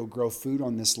we're going to go grow food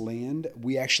on this land.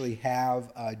 We actually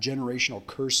have generational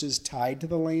curses tied to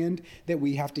the land that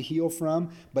we have to heal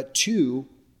from. But two,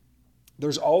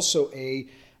 there's also a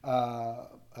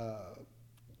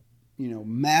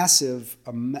massive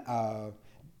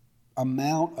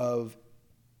amount of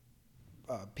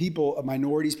people,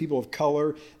 minorities, people of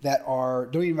color that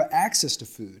don't even have access to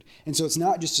food. And so it's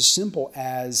not just as simple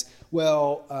as,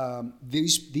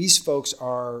 these folks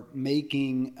are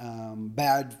making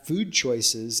bad food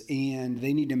choices and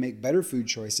they need to make better food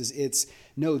choices.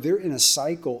 They're in a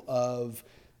cycle of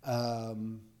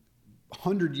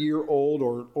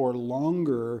 100-year-old or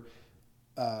longer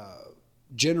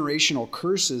generational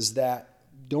curses that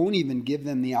don't even give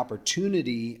them the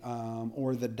opportunity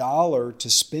or the dollar to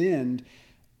spend.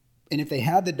 And if they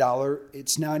had the dollar,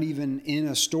 it's not even in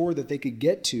a store that they could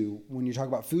get to when you talk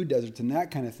about food deserts and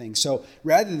that kind of thing. So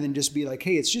rather than just be like,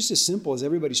 hey, it's just as simple as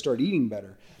everybody start eating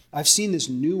better. I've seen this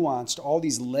nuanced, all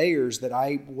these layers that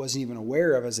I wasn't even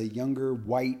aware of as a younger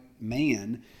white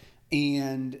man.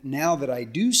 And now that I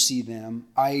do see them,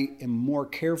 I am more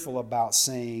careful about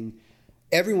saying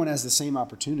everyone has the same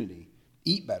opportunity.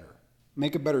 Eat better.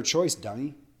 Make a better choice,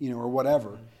 dummy, or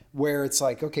whatever. Where it's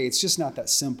like, okay, it's just not that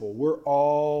simple. We're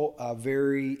all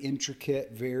very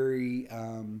intricate, very,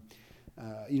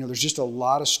 there's just a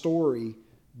lot of story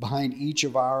behind each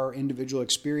of our individual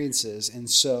experiences. And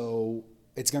so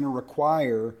it's going to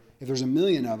require, if there's 1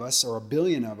 million of us or 1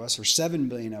 billion of us or 7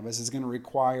 billion of us, it's going to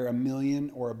require 1 million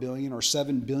or 1 billion or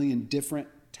 7 billion different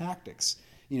tactics,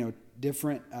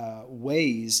 different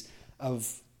ways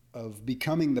of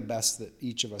becoming the best that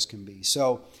each of us can be.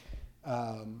 So,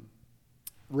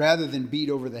 rather than beat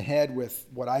over the head with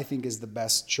what I think is the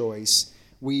best choice,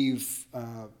 we've,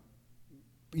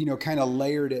 kind of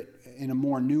layered it in a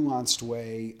more nuanced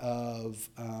way of,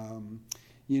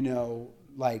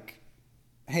 like,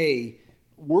 hey,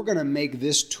 we're going to make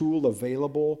this tool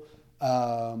available,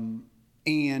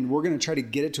 and we're going to try to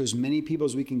get it to as many people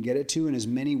as we can get it to in as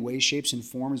many ways, shapes, and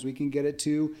forms as we can get it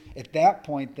to. At that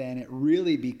point, then, it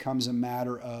really becomes a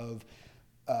matter of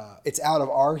it's out of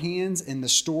our hands, and the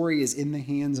story is in the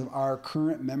hands of our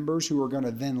current members who are going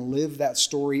to then live that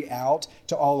story out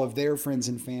to all of their friends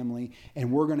and family.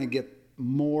 And we're going to get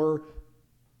more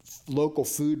local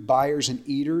food buyers and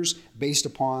eaters based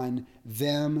upon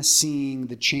them seeing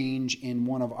the change in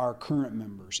one of our current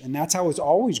members. And that's how it's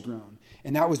always grown.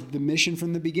 And that was the mission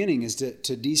from the beginning, is to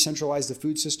decentralize the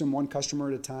food system one customer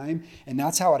at a time. And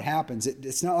that's how it happens.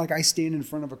 It's not like I stand in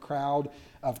front of a crowd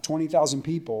of 20,000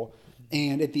 people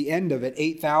and at the end of it,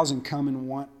 8,000 come and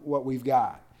want what we've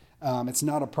got. It's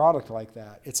not a product like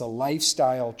that. It's a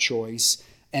lifestyle choice.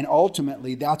 And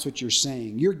ultimately, that's what you're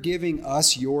saying. You're giving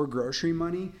us your grocery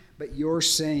money, but you're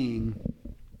saying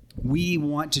we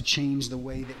want to change the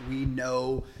way that we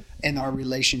know and our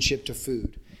relationship to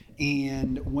food.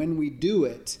 And when we do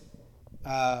it,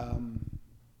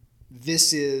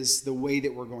 this is the way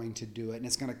that we're going to do it. And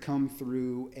it's going to come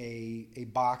through a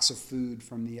box of food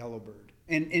from the Yellowbird.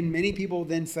 And many people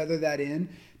then feather that in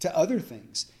to other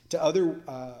things, to other,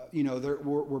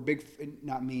 we're big,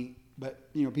 not me,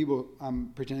 but, people, I'm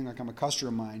pretending like I'm a customer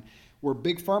of mine. We're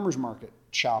big farmers market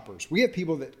shoppers. We have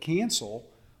people that cancel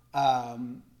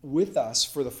with us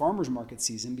for the farmers market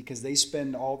season because they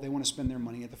want to spend their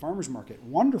money at the farmers market.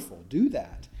 Wonderful, do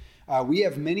that. We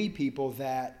have many people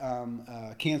that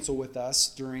cancel with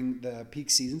us during the peak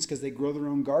seasons because they grow their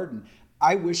own garden.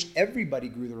 I wish everybody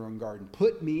grew their own garden.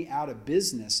 Put me out of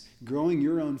business growing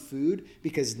your own food,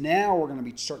 because now we're going to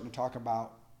be starting to talk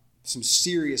about some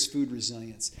serious food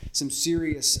resilience, some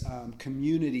serious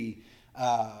community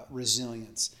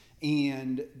resilience.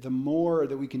 And the more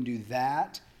that we can do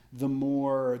that, the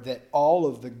more that all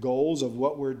of the goals of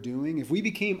what we're doing, if we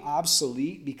became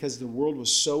obsolete because the world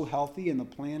was so healthy and the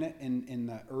planet and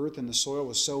the earth and the soil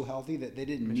was so healthy that they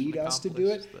didn't need us to do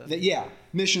it,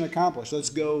 mission accomplished. Let's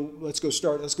go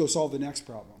solve the next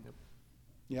problem.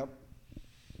 Yep.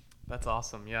 That's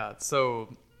awesome. Yeah.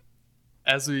 So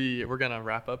as we're going to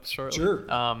wrap up shortly. Sure.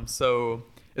 So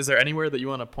is there anywhere that you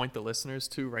want to point the listeners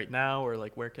to right now, or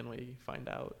like where can we find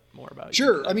out more about you?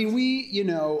 Sure. I mean, we,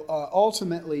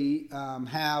 ultimately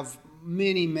have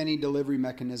many delivery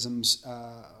mechanisms,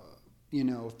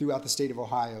 throughout the state of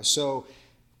Ohio. So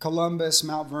Columbus,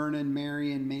 Mount Vernon,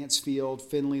 Marion, Mansfield,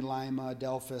 Findlay, Lima,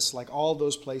 Delphus, like all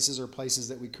those places are places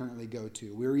that we currently go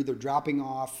to. We're either dropping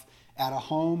off at a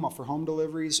home for home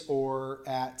deliveries or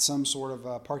at some sort of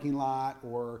a parking lot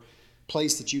or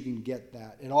place that you can get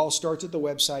that. It all starts at the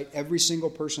website. Every single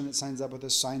person that signs up with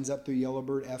us signs up through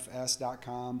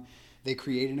yellowbirdfs.com. They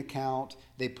create an account.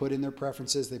 They put in their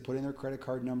preferences. They put in their credit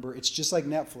card number. It's just like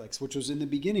Netflix, which was in the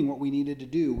beginning what we needed to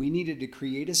do. We needed to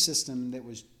create a system that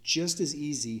was just as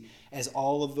easy as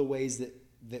all of the ways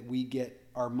that we get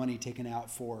our money taken out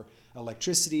for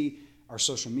electricity, our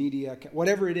social media,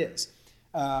 whatever it is.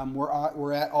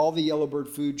 We're at all the Yellowbird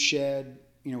Food Shed.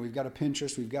 We've got a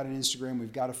Pinterest, we've got an Instagram,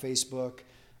 we've got a Facebook.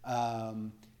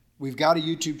 We've got a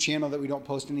YouTube channel that we don't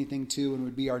post anything to, and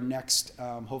would be our next,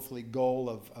 hopefully, goal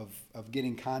of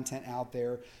getting content out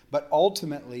there. But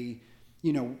ultimately,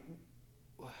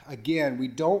 again, we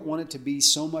don't want it to be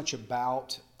so much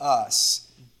about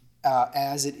us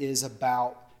as it is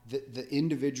about the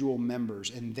individual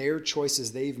members and their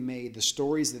choices they've made, the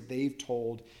stories that they've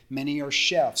told. Many are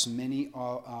chefs, many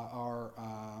are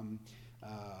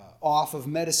off of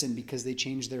medicine because they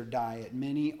changed their diet.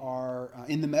 Many are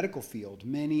in the medical field.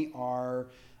 Many are,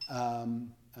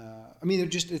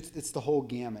 it's the whole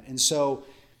gamut. And so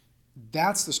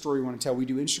that's the story we want to tell. We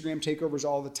do Instagram takeovers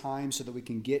all the time so that we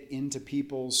can get into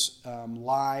people's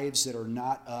lives that are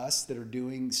not us, that are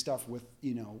doing stuff with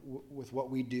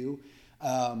what we do.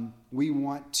 We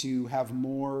want to have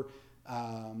more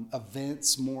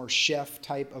events, more chef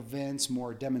type events,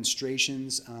 more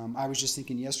demonstrations. I was just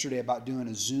thinking yesterday about doing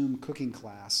a Zoom cooking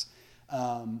class,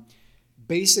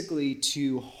 basically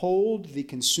to hold the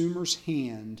consumer's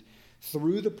hand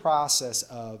through the process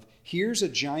of, here's a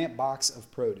giant box of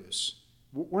produce.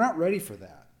 We're not ready for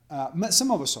that.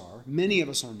 Some of us are, many of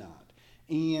us are not.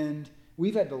 And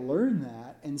we've had to learn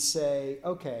that and say,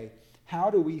 okay, how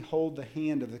do we hold the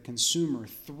hand of the consumer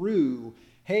through,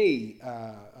 hey,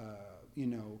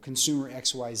 consumer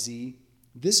XYZ,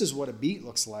 this is what a beet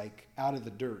looks like out of the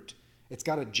dirt. It's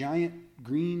got a giant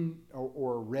green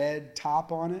or red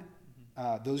top on it.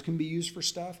 Those can be used for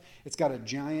stuff. It's got a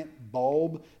giant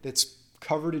bulb that's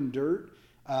covered in dirt.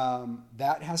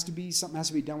 That has to be, something has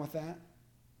to be done with that.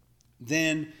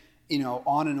 Then,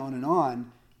 on and on and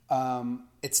on.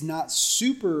 It's not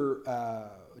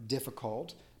super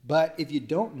difficult, but if you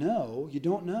don't know, you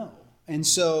don't know. And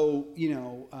so,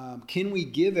 can we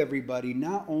give everybody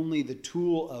not only the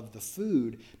tool of the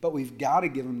food, but we've got to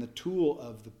give them the tool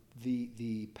of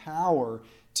the power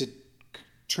to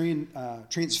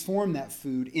transform that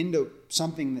food into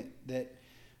something that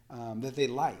they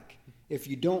like. If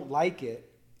you don't like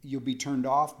it, you'll be turned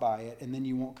off by it, and then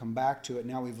you won't come back to it.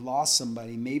 Now we've lost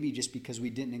somebody, maybe just because we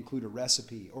didn't include a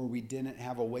recipe, or we didn't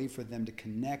have a way for them to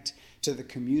connect to the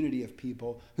community of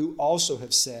people who also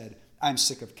have said, I'm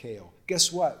sick of kale.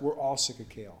 Guess what? We're all sick of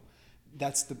kale.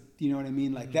 That's you know what I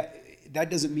mean? Like that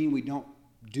doesn't mean we don't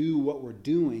do what we're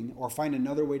doing or find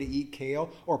another way to eat kale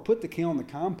or put the kale in the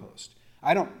compost.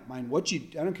 I don't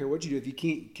care what you do if you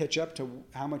can't catch up to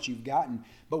how much you've gotten,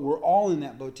 but we're all in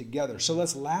that boat together. So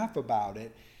let's laugh about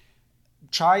it.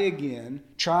 Try again,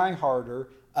 try harder.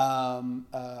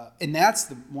 And that's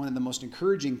one of the most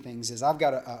encouraging things is I've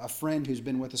got a friend who's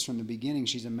been with us from the beginning.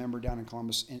 She's a member down in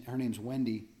Columbus, and her name's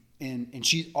Wendy. And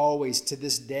she's always, to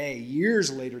this day,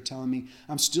 years later, telling me,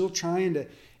 I'm still trying to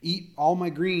eat all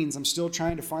my greens. I'm still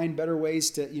trying to find better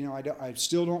ways to, I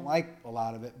still don't like a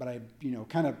lot of it, but I,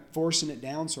 kind of forcing it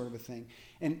down sort of a thing.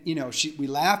 And, we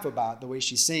laugh about the way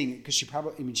she's saying it because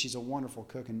she's a wonderful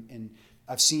cook. And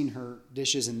I've seen her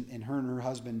dishes and her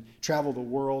husband travel the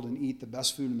world and eat the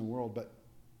best food in the world. But,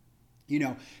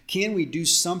 can we do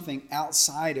something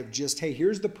outside of just, hey,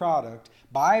 here's the product,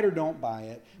 buy it or don't buy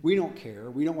it. We don't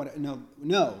care. We don't want to,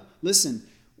 no, listen,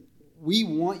 we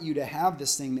want you to have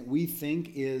this thing that we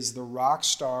think is the rock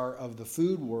star of the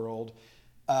food world,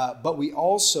 but we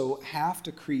also have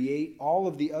to create all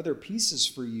of the other pieces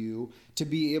for you to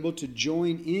be able to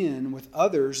join in with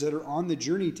others that are on the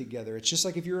journey together. It's just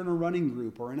like if you're in a running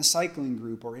group or in a cycling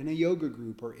group or in a yoga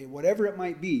group or whatever it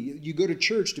might be, you go to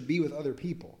church to be with other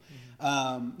people.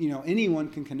 Anyone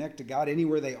can connect to God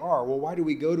anywhere they are. Well, why do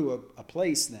we go to a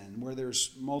place then where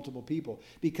there's multiple people?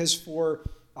 Because for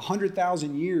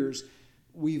 100,000 years,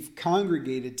 we've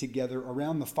congregated together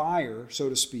around the fire, so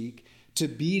to speak, to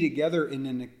be together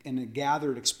in a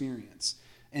gathered experience.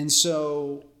 And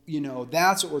so,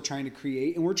 that's what we're trying to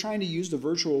create. And we're trying to use the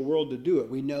virtual world to do it.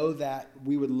 We know that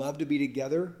we would love to be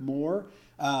together more.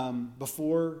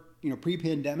 Before,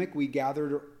 pre-pandemic, we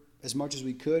gathered as much as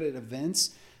we could at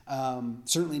events.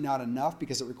 Certainly not enough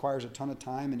because it requires a ton of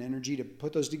time and energy to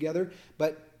put those together.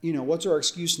 But, what's our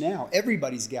excuse now?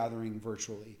 Everybody's gathering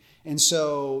virtually. And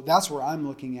so that's where I'm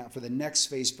looking at for the next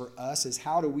phase for us is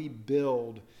how do we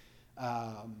build,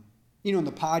 and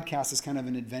the podcast is kind of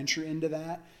an adventure into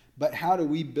that, but how do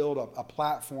we build a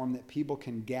platform that people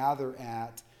can gather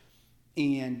at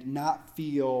and not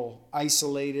feel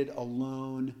isolated,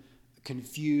 alone,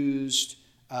 confused,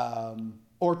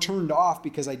 or turned off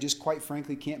because I just quite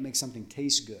frankly can't make something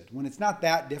taste good. When it's not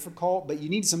that difficult, but you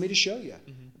need somebody to show you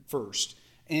first.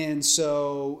 And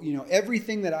so,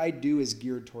 everything that I do is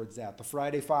geared towards that. The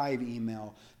Friday 5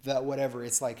 email, the whatever.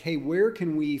 It's like, hey, where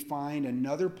can we find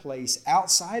another place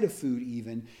outside of food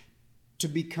even to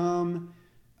become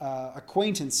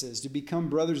acquaintances, to become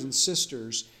brothers and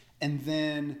sisters. And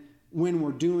then when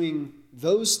we're doing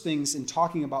those things and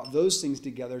talking about those things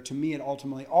together, to me, it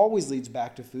ultimately always leads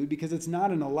back to food because it's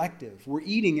not an elective. We're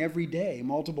eating every day,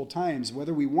 multiple times,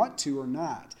 whether we want to or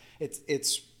not.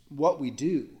 It's what we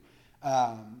do.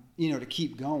 To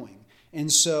keep going.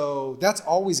 And so that's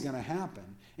always going to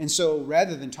happen. And so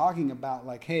rather than talking about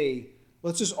like, hey,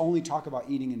 let's just only talk about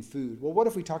eating and food. Well, what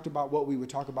if we talked about what we would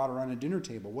talk about around a dinner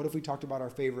table? What if we talked about our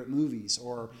favorite movies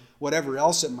or whatever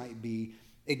else it might be?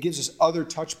 It gives us other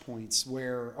touch points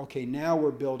where, okay, now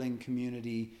we're building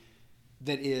community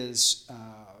that is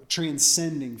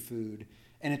transcending food.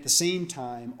 And at the same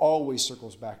time, always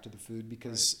circles back to the food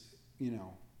because,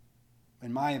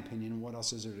 in my opinion, what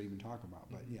else is there to even talk about?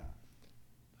 But yeah.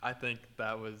 I think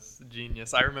that was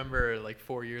genius. I remember like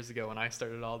 4 years ago when I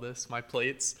started all this, my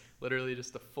plate's literally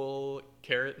just a full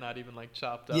carrot, not even like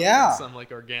chopped up, and some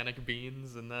like organic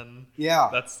beans. And then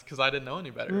that's because I didn't know any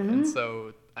better. And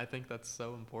so I think that's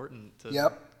so important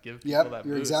to give people that boost.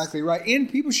 You're exactly right. And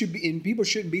people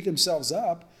shouldn't beat themselves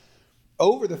up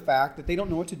over the fact that they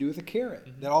don't know what to do with a carrot,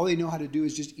 that all they know how to do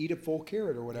is just eat a full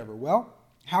carrot or whatever. Well,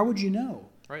 how would you know?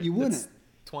 Right. You wouldn't. It's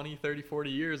 20, 30, 40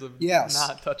 years of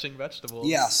not touching vegetables.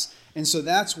 Yes. And so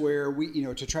that's where we,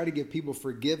 to try to give people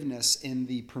forgiveness and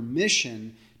the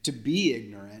permission to be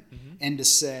ignorant and to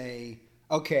say,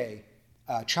 okay,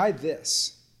 try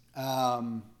this.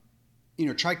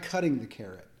 Try cutting the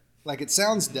carrot. Like it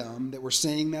sounds dumb that we're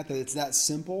saying that it's that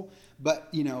simple,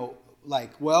 but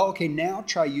now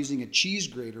try using a cheese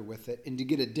grater with it and to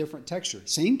get a different texture.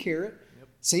 Same carrot.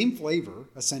 Same flavor,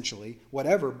 essentially,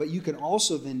 whatever, but you can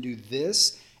also then do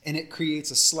this, and it creates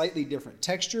a slightly different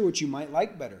texture, which you might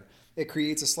like better. It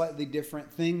creates a slightly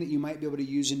different thing that you might be able to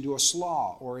use into a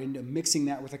slaw or into mixing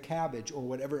that with a cabbage or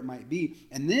whatever it might be.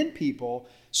 And then people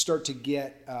start to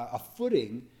get a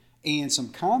footing and some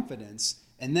confidence,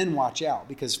 and then watch out,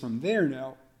 because from there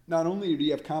not only do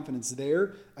you have confidence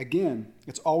there, again,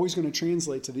 it's always going to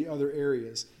translate to the other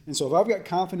areas. And so if I've got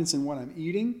confidence in what I'm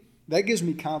eating, that gives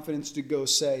me confidence to go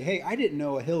say, hey, I didn't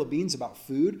know a hill of beans about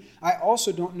food. I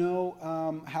also don't know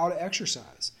how to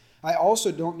exercise. I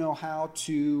also don't know how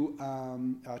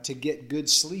to get good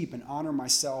sleep and honor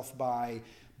myself by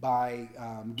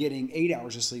getting 8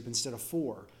 hours of sleep instead of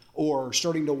 4, or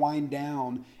starting to wind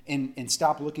down and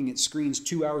stop looking at screens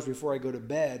 2 hours before I go to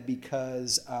bed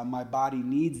because my body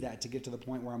needs that to get to the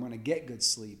point where I'm going to get good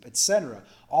sleep, etc.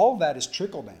 All of that is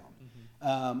trickle down.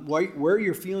 Where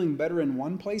you're feeling better in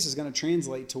one place is going to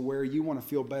translate to where you want to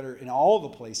feel better in all the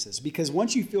places. Because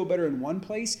once you feel better in one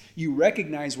place, you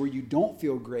recognize where you don't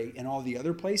feel great in all the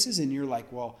other places, and you're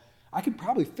like, well, I could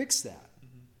probably fix that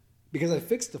because I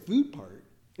fixed the food part.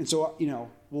 And so,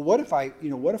 what if I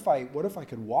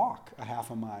could walk a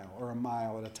half a mile or a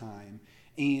mile at a time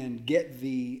and get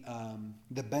the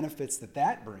benefits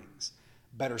that brings?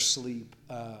 Better sleep,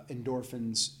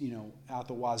 endorphins, out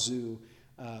the wazoo,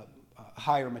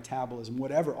 higher metabolism,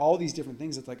 whatever, all these different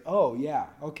things. It's like, oh yeah,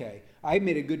 okay, I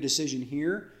made a good decision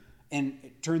here, and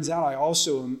it turns out I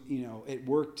also, it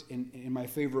worked in my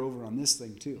favor over on this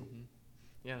thing too. Mm-hmm.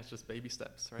 Yeah, it's just baby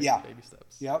steps, right? Yeah, baby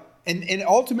steps. Yep, and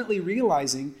ultimately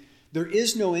realizing there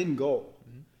is no end goal.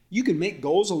 Mm-hmm. You can make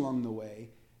goals along the way.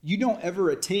 You don't ever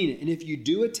attain it, and if you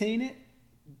do attain it,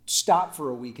 stop for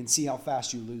a week and see how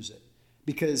fast you lose it,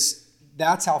 because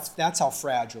that's how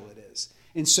fragile it is.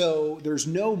 And so there's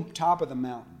no top of the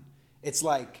mountain. It's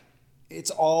like,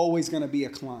 it's always going to be a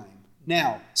climb.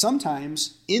 Now,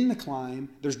 sometimes in the climb,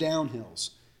 there's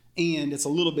downhills, and it's a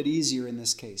little bit easier in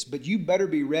this case. But you better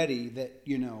be ready that,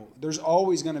 there's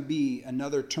always going to be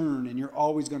another turn, and you're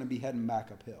always going to be heading back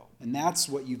uphill. And that's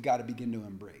what you've got to begin to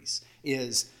embrace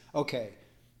is, okay,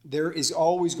 there is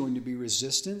always going to be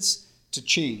resistance to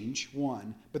change,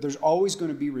 one, but there's always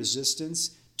going to be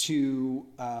resistance to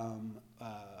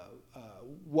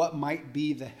what might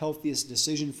be the healthiest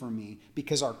decision for me,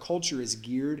 because our culture is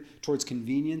geared towards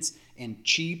convenience and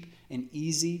cheap and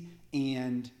easy,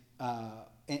 and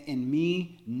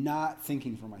me not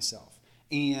thinking for myself.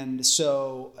 And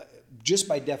so just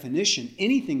by definition,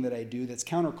 anything that I do that's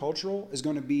countercultural is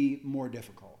going to be more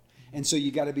difficult. And so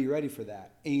you got to be ready for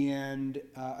that. And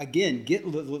again, get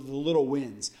the little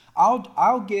wins.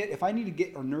 I'll get, if I need to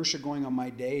get inertia going on my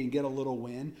day and get a little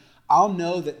win, I'll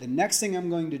know that the next thing I'm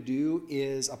going to do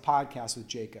is a podcast with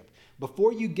Jacob.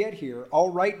 Before you get here,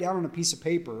 I'll write down on a piece of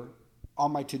paper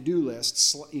on my to-do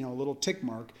list, a little tick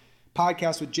mark,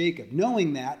 podcast with Jacob,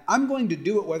 knowing that I'm going to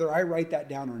do it whether I write that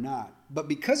down or not. But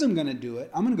because I'm going to do it,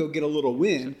 I'm going to go get a little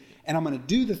win, and I'm going to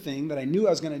do the thing that I knew I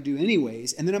was going to do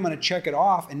anyways, and then I'm going to check it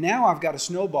off, and now I've got a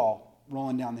snowball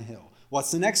rolling down the hill.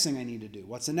 What's the next thing I need to do?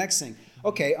 What's the next thing?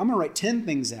 Okay, I'm going to write 10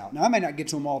 things out. Now, I might not get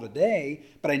to them all today,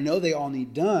 but I know they all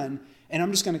need done, and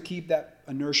I'm just going to keep that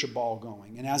inertia ball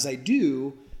going. And as I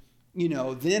do,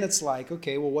 then it's like,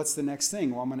 okay, well, what's the next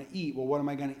thing? Well, I'm going to eat. Well, what am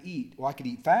I going to eat? Well, I could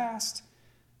eat fast,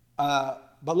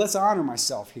 but let's honor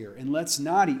myself here, and let's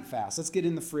not eat fast. Let's get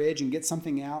in the fridge and get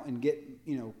something out and get,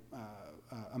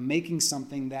 making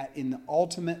something that in the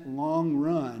ultimate long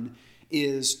run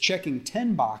is checking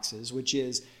 10 boxes, which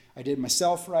is, I did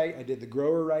myself right, I did the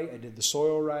grower right, I did the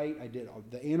soil right, I did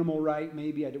the animal right,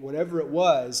 maybe I did whatever it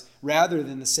was, rather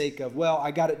than the sake of, well,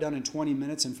 I got it done in 20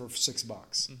 minutes and for $6.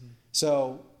 Mm-hmm.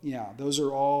 So yeah, those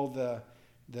are all the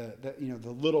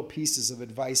little pieces of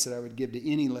advice that I would give to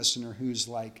any listener who's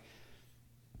like,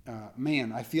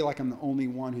 man, I feel like I'm the only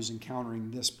one who's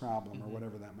encountering this problem, mm-hmm. or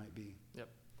whatever that might be. Yep.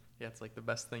 Yeah, it's like the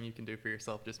best thing you can do for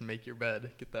yourself. Just make your bed,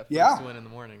 get that first win in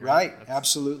the morning. Right. Right.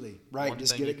 Absolutely. Right.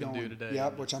 Just get it going. Do today.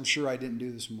 Yep. Which I'm sure I didn't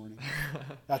do this morning.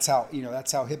 That's how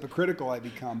hypocritical I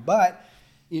become. But,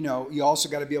 you also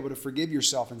got to be able to forgive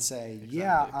yourself and say, exactly.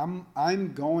 Yeah,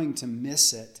 I'm going to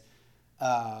miss it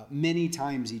many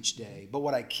times each day. But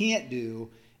what I can't do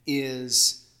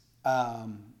is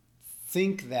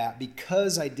think that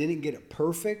because I didn't get it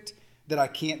perfect, that I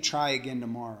can't try again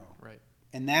tomorrow. Right.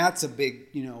 And that's a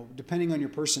big, depending on your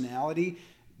personality,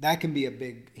 that can be a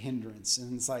big hindrance.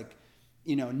 And it's like,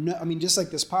 just like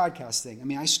this podcast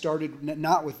thing. I started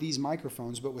not with these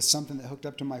microphones, but with something that hooked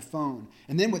up to my phone.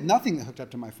 And then with nothing that hooked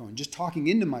up to my phone, just talking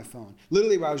into my phone.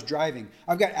 Literally while I was driving.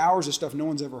 I've got hours of stuff no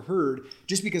one's ever heard,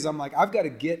 just because I'm like, I've got to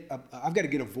get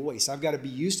a voice. I've got to be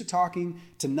used to talking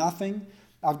to nothing.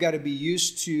 I've got to be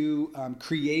used to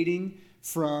creating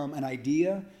from an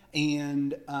idea.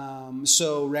 And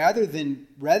so rather than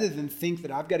think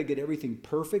that I've got to get everything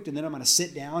perfect and then I'm going to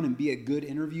sit down and be a good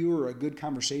interviewer or a good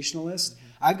conversationalist, mm-hmm.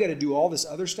 I've got to do all this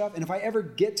other stuff. And if I ever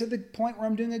get to the point where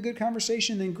I'm doing a good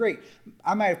conversation, then great.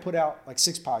 I might have put out like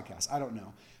 6 podcasts. I don't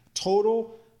know.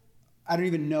 Total I don't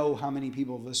even know how many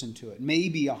people have listened to it.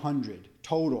 Maybe 100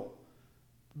 total.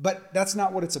 But that's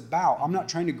not what it's about. I'm not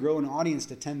trying to grow an audience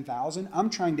to 10,000. I'm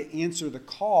trying to answer the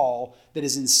call that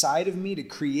is inside of me to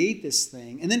create this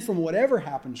thing. And then from whatever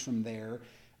happens from there,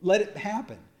 let it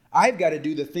happen. I've got to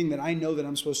do the thing that I know that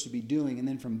I'm supposed to be doing. And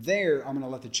then from there, I'm going to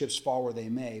let the chips fall where they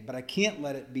may. But I can't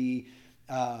let it be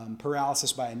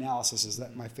paralysis by analysis is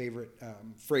that my favorite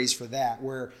phrase for that,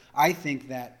 where I think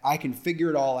that I can figure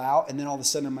it all out and then all of a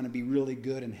sudden I'm going to be really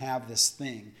good and have this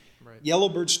thing. Right.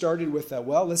 Yellowbird started with,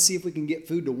 let's see if we can get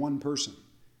food to one person.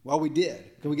 Well, we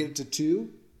did. Can we get it to 2?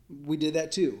 We did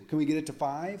that too. Can we get it to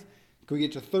 5? Can we get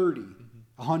it to 30,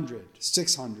 100,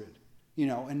 600?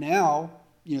 And now,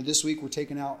 this week we're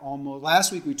taking out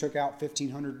last week we took out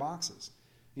 1,500 boxes.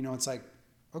 It's like,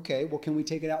 okay, well, can we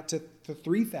take it out to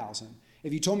 3,000?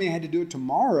 If you told me I had to do it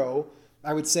tomorrow,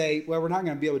 I would say, well, we're not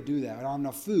going to be able to do that. I don't have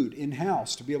enough food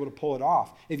in-house to be able to pull it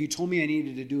off. If you told me I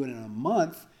needed to do it in a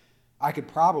month, I could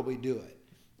probably do it.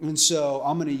 And so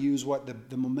I'm going to use what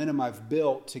the momentum I've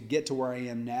built to get to where I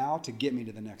am now to get me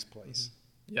to the next place.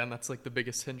 Yeah, and that's like the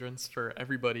biggest hindrance for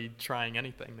everybody trying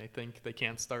anything. They think they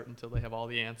can't start until they have all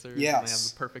the answers. Yes. And they have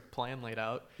the perfect plan laid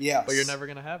out. Yes. But you're never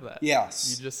going to have that.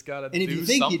 Yes. You just got to do something. And if you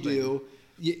think something. you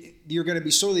do, you're going to be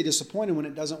sorely disappointed when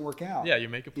it doesn't work out. Yeah, you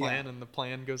make a plan and the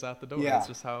plan goes out the door. Yeah. That's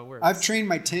just how it works. I've trained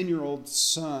my 10-year-old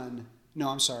son. No,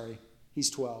 I'm sorry. He's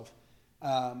 12.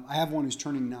 I have one who's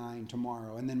turning 9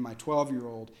 tomorrow, and then my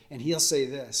 12-year-old, and he'll say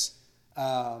this,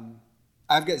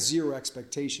 I've got zero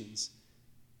expectations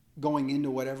going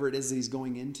into whatever it is that he's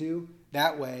going into.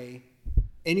 That way,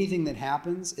 anything that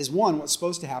happens is, one, what's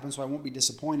supposed to happen, so I won't be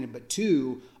disappointed, but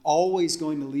two, always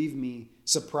going to leave me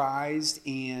surprised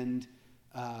and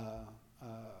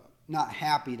not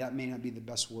happy. That may not be the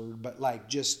best word, but like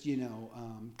just,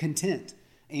 content.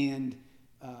 And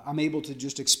I'm able to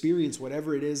just experience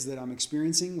whatever it is that I'm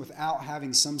experiencing without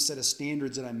having some set of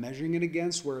standards that I'm measuring it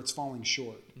against where it's falling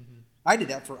short. Mm-hmm. I did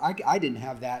that I didn't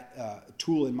have that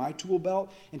tool in my tool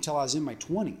belt until I was in my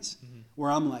 20s, where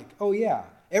I'm like, oh yeah,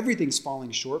 everything's falling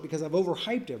short because I've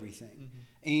overhyped everything.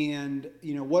 And,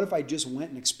 what if I just went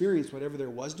and experienced whatever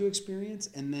there was to experience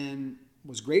and then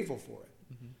was grateful for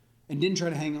it and didn't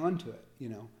try to hang on to it,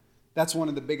 That's one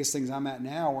of the biggest things I'm at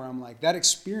now, where I'm like, that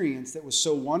experience that was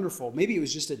so wonderful, maybe it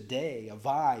was just a day, a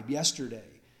vibe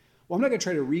yesterday. Well, I'm not going to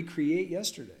try to recreate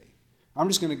yesterday. I'm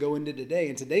just going to go into today,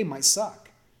 and today might suck.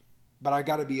 But I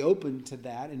got to be open to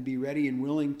that and be ready and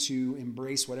willing to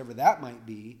embrace whatever that might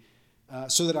be,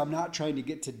 so that I'm not trying to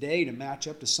get today to match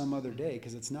up to some other day,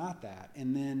 because it's not that.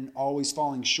 And then always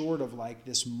falling short of like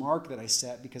this mark that I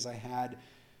set because I had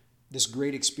this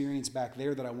great experience back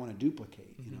there that I want to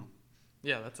duplicate,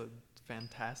 Yeah, that's a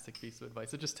fantastic piece of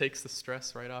advice. It just takes the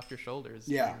stress right off your shoulders.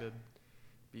 Yeah. Trying to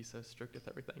be so strict with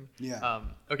everything. Yeah.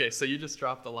 Okay, so you just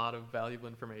dropped a lot of valuable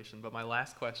information, but my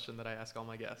last question that I ask all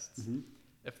my guests,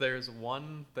 if there's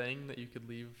one thing that you could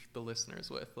leave the listeners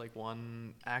with, like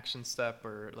one action step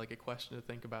or like a question to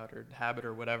think about or habit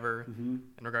or whatever in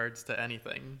regards to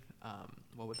anything,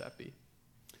 what would that be?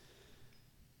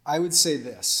 I would say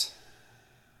this.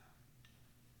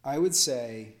 I would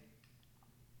say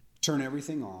turn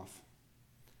everything off.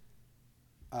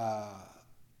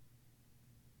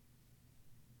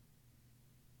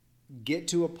 Get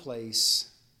to a place,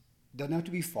 doesn't have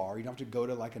to be far, you don't have to go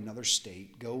to like another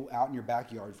state, go out in your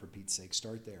backyard for Pete's sake,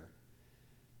 start there,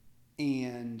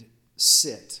 and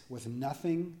sit with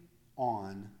nothing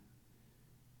on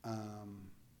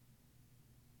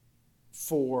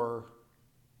for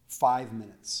 5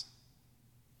 minutes.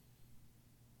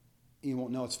 You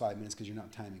won't know it's 5 minutes because you're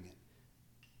not timing it,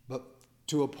 but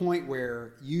to a point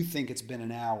where you think it's been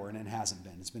an hour and it hasn't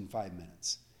been. It's been 5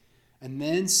 minutes. And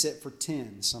then sit for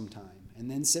 10 sometime, and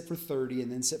then sit for 30,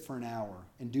 and then sit for an hour,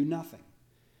 and do nothing.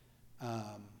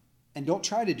 And don't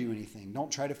try to do anything.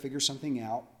 Don't try to figure something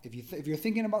out. If you're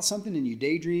thinking about something and you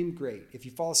daydream, great. If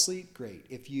you fall asleep, great.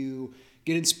 If you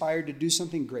get inspired to do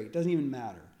something, great. Doesn't even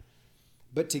matter.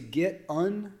 But to get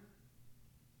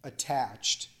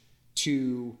unattached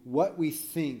to what we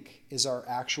think is our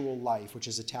actual life, which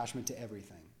is attachment to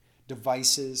everything.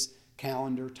 Devices,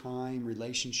 calendar, time,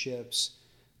 relationships,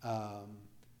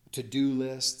 to-do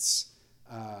lists,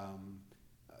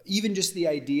 even just the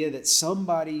idea that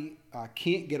somebody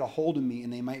can't get a hold of me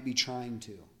and they might be trying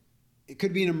to. It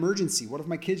could be an emergency. What if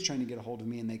my kid's trying to get a hold of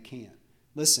me and they can't?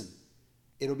 Listen,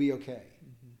 it'll be okay.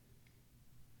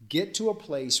 Get to a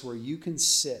place where you can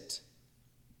sit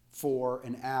for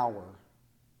an hour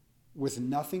with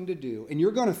nothing to do, and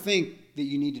you're going to think that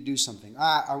you need to do something.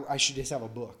 I should just have a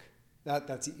book.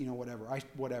 That's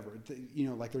whatever.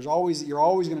 Like you're always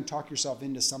going to talk yourself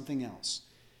into something else.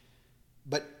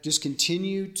 But just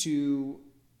continue to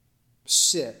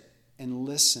sit and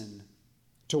listen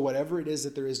to whatever it is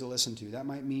that there is to listen to. That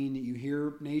might mean that you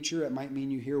hear nature. It might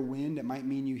mean you hear wind. It might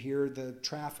mean you hear the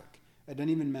traffic. It doesn't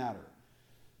even matter.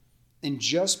 And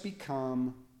just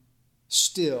become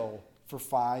still for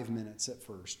 5 minutes at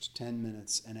first, 10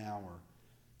 minutes, an hour.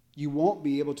 You won't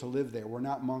be able to live there. We're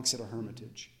not monks at a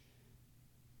hermitage.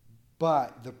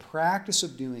 But the practice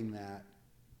of doing that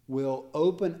will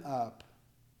open up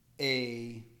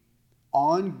a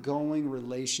ongoing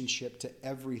relationship to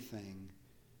everything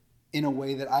in a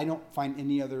way that I don't find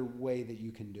any other way that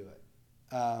you can do it.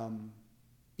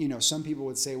 Some people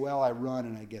would say, well, I run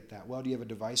and I get that. Well, do you have a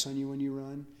device on you when you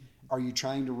run? Are you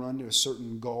trying to run to a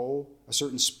certain goal, a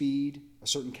certain speed, a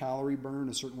certain calorie burn,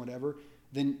 a certain whatever?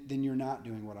 Then you're not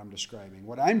doing what I'm describing.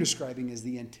 What I'm describing is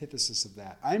the antithesis of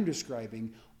that. I'm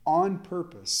describing on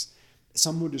purpose.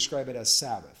 Some would describe it as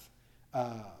Sabbath.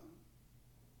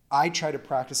 I try to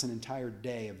practice an entire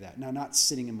day of that. Now, not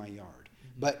sitting in my yard,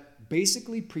 but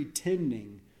basically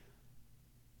pretending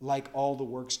like all the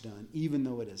work's done, even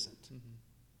though it isn't.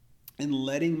 And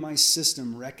letting my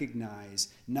system recognize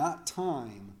not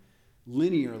time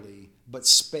linearly, but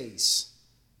space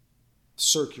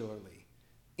circularly.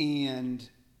 And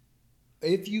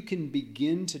if you can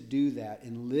begin to do that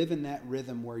and live in that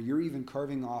rhythm where you're even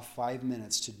carving off 5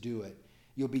 minutes to do it,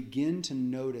 you'll begin to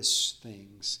notice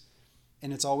things.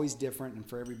 And it's always different, and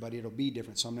for everybody it'll be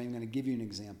different. So I'm not even going to give you an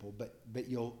example, but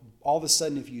you'll all of a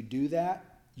sudden, if you do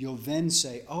that, you'll then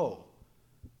say,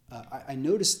 I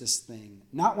noticed this thing,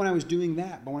 not when I was doing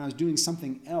that, but when I was doing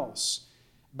something else.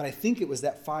 But I think it was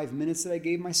that 5 minutes that I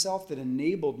gave myself that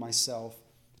enabled myself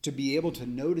to be able to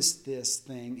notice this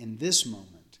thing in this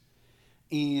moment.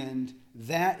 And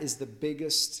that is the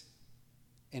biggest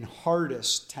and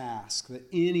hardest task that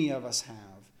any of us have.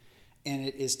 And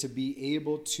it is to be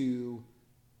able to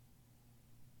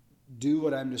do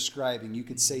what I'm describing. You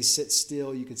could say sit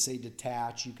still, you could say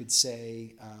detach, you could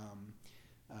say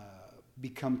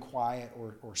become quiet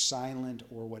or silent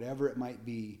or whatever it might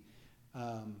be.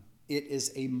 It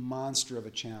is a monster of a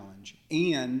challenge.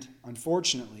 And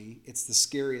unfortunately, it's the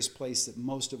scariest place that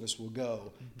most of us will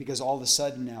go because all of a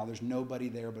sudden now there's nobody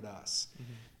there but us.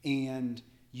 And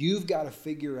you've got to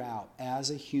figure out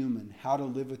as a human how to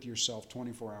live with yourself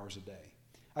 24 hours a day.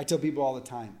 I tell people all the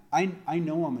time, I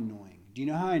know I'm annoying. Do you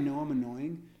know how I know I'm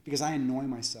annoying? Because I annoy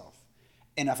myself.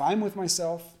 And if I'm with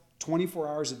myself 24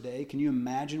 hours a day, can you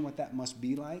imagine what that must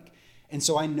be like? And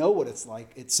so I know what it's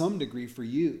like at some degree for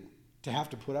you to have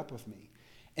to put up with me.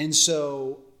 And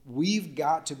so we've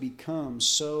got to become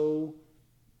so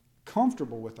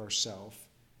comfortable with ourselves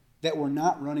that we're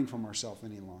not running from ourselves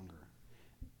any longer.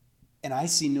 And I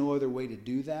see no other way to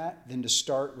do that than to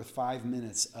start with 5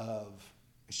 minutes of,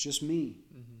 it's just me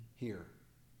here.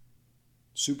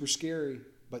 Super scary,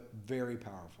 but very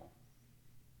powerful.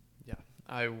 Yeah,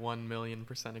 I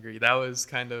 1,000,000% agree. That was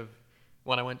kind of,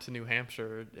 when I went to New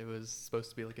Hampshire, it was supposed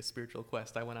to be like a spiritual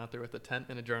quest. I went out there with a tent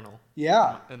and a journal.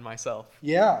 Yeah. And myself.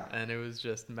 Yeah. And it was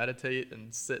just meditate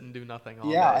and sit and do nothing all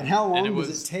day. Yeah, and how long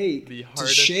does it take to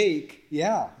shake?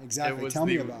 Yeah, exactly. Tell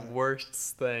me about it. It was the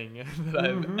worst thing that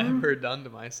I've ever done to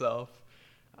myself.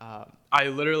 I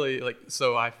literally,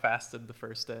 so I fasted the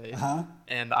first day,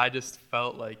 and I just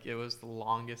felt like it was the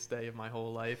longest day of my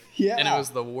whole life. Yeah. And it was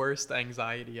the worst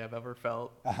anxiety I've ever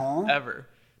felt, ever.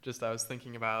 Just I was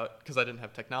thinking about, because I didn't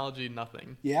have technology,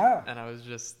 nothing. Yeah. And I was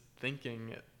just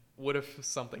thinking, what if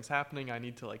something's happening? I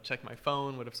need to check my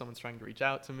phone. What if someone's trying to reach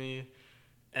out to me?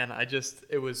 And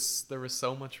there was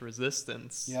so much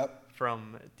resistance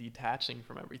from detaching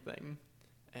from everything.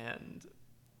 And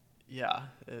yeah,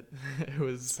 it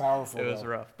was powerful. It was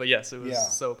rough, but yes, it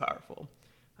was so powerful.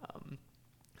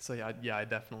 So I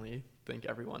definitely think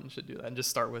everyone should do that and just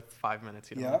start with 5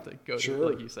 minutes. You don't have to go to,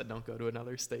 like you said, don't go to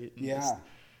another state. And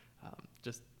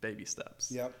just baby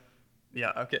steps. Yep.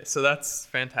 Yeah. Okay. So that's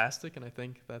fantastic, and I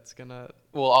think that's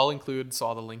I'll include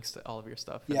all the links to all of your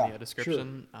stuff in the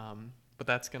description. Sure. But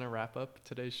that's gonna wrap up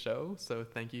today's show. So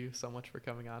thank you so much for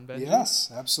coming on, Benji.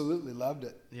 Yes, absolutely, loved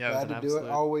it. Yeah, glad to do it.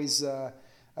 Always.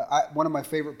 One of my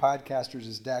favorite podcasters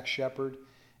is Dax Shepard,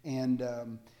 and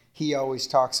he always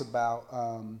talks about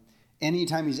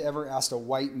anytime he's ever asked a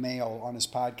white male on his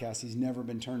podcast, he's never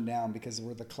been turned down because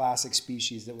we're the classic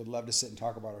species that would love to sit and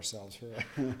talk about ourselves.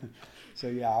 So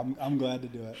yeah, I'm glad to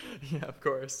do it. Yeah, of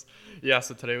course. Yeah,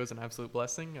 so today was an absolute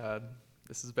blessing.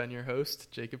 This has been your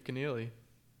host, Jacob Keneally.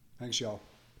 Thanks, y'all.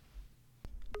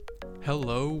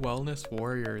 Hello, Wellness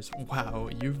Warriors. Wow,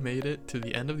 you've made it to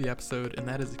the end of the episode, and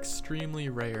that is extremely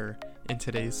rare in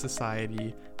today's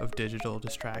society of digital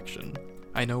distraction.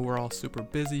 I know we're all super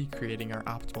busy creating our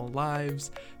optimal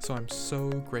lives, so I'm so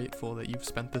grateful that you've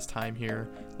spent this time here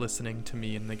listening to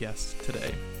me and the guests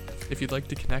today. If you'd like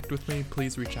to connect with me,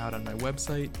 please reach out on my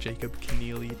website,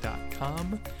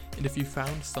 jacobkeneally.com. And if you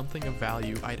found something of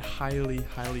value, I'd highly,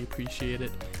 highly appreciate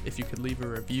it if you could leave a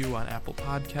review on Apple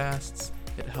Podcasts.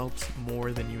 It helps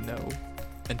more than you know.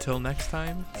 Until next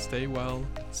time, stay well,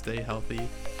 stay healthy,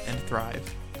 and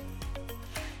thrive.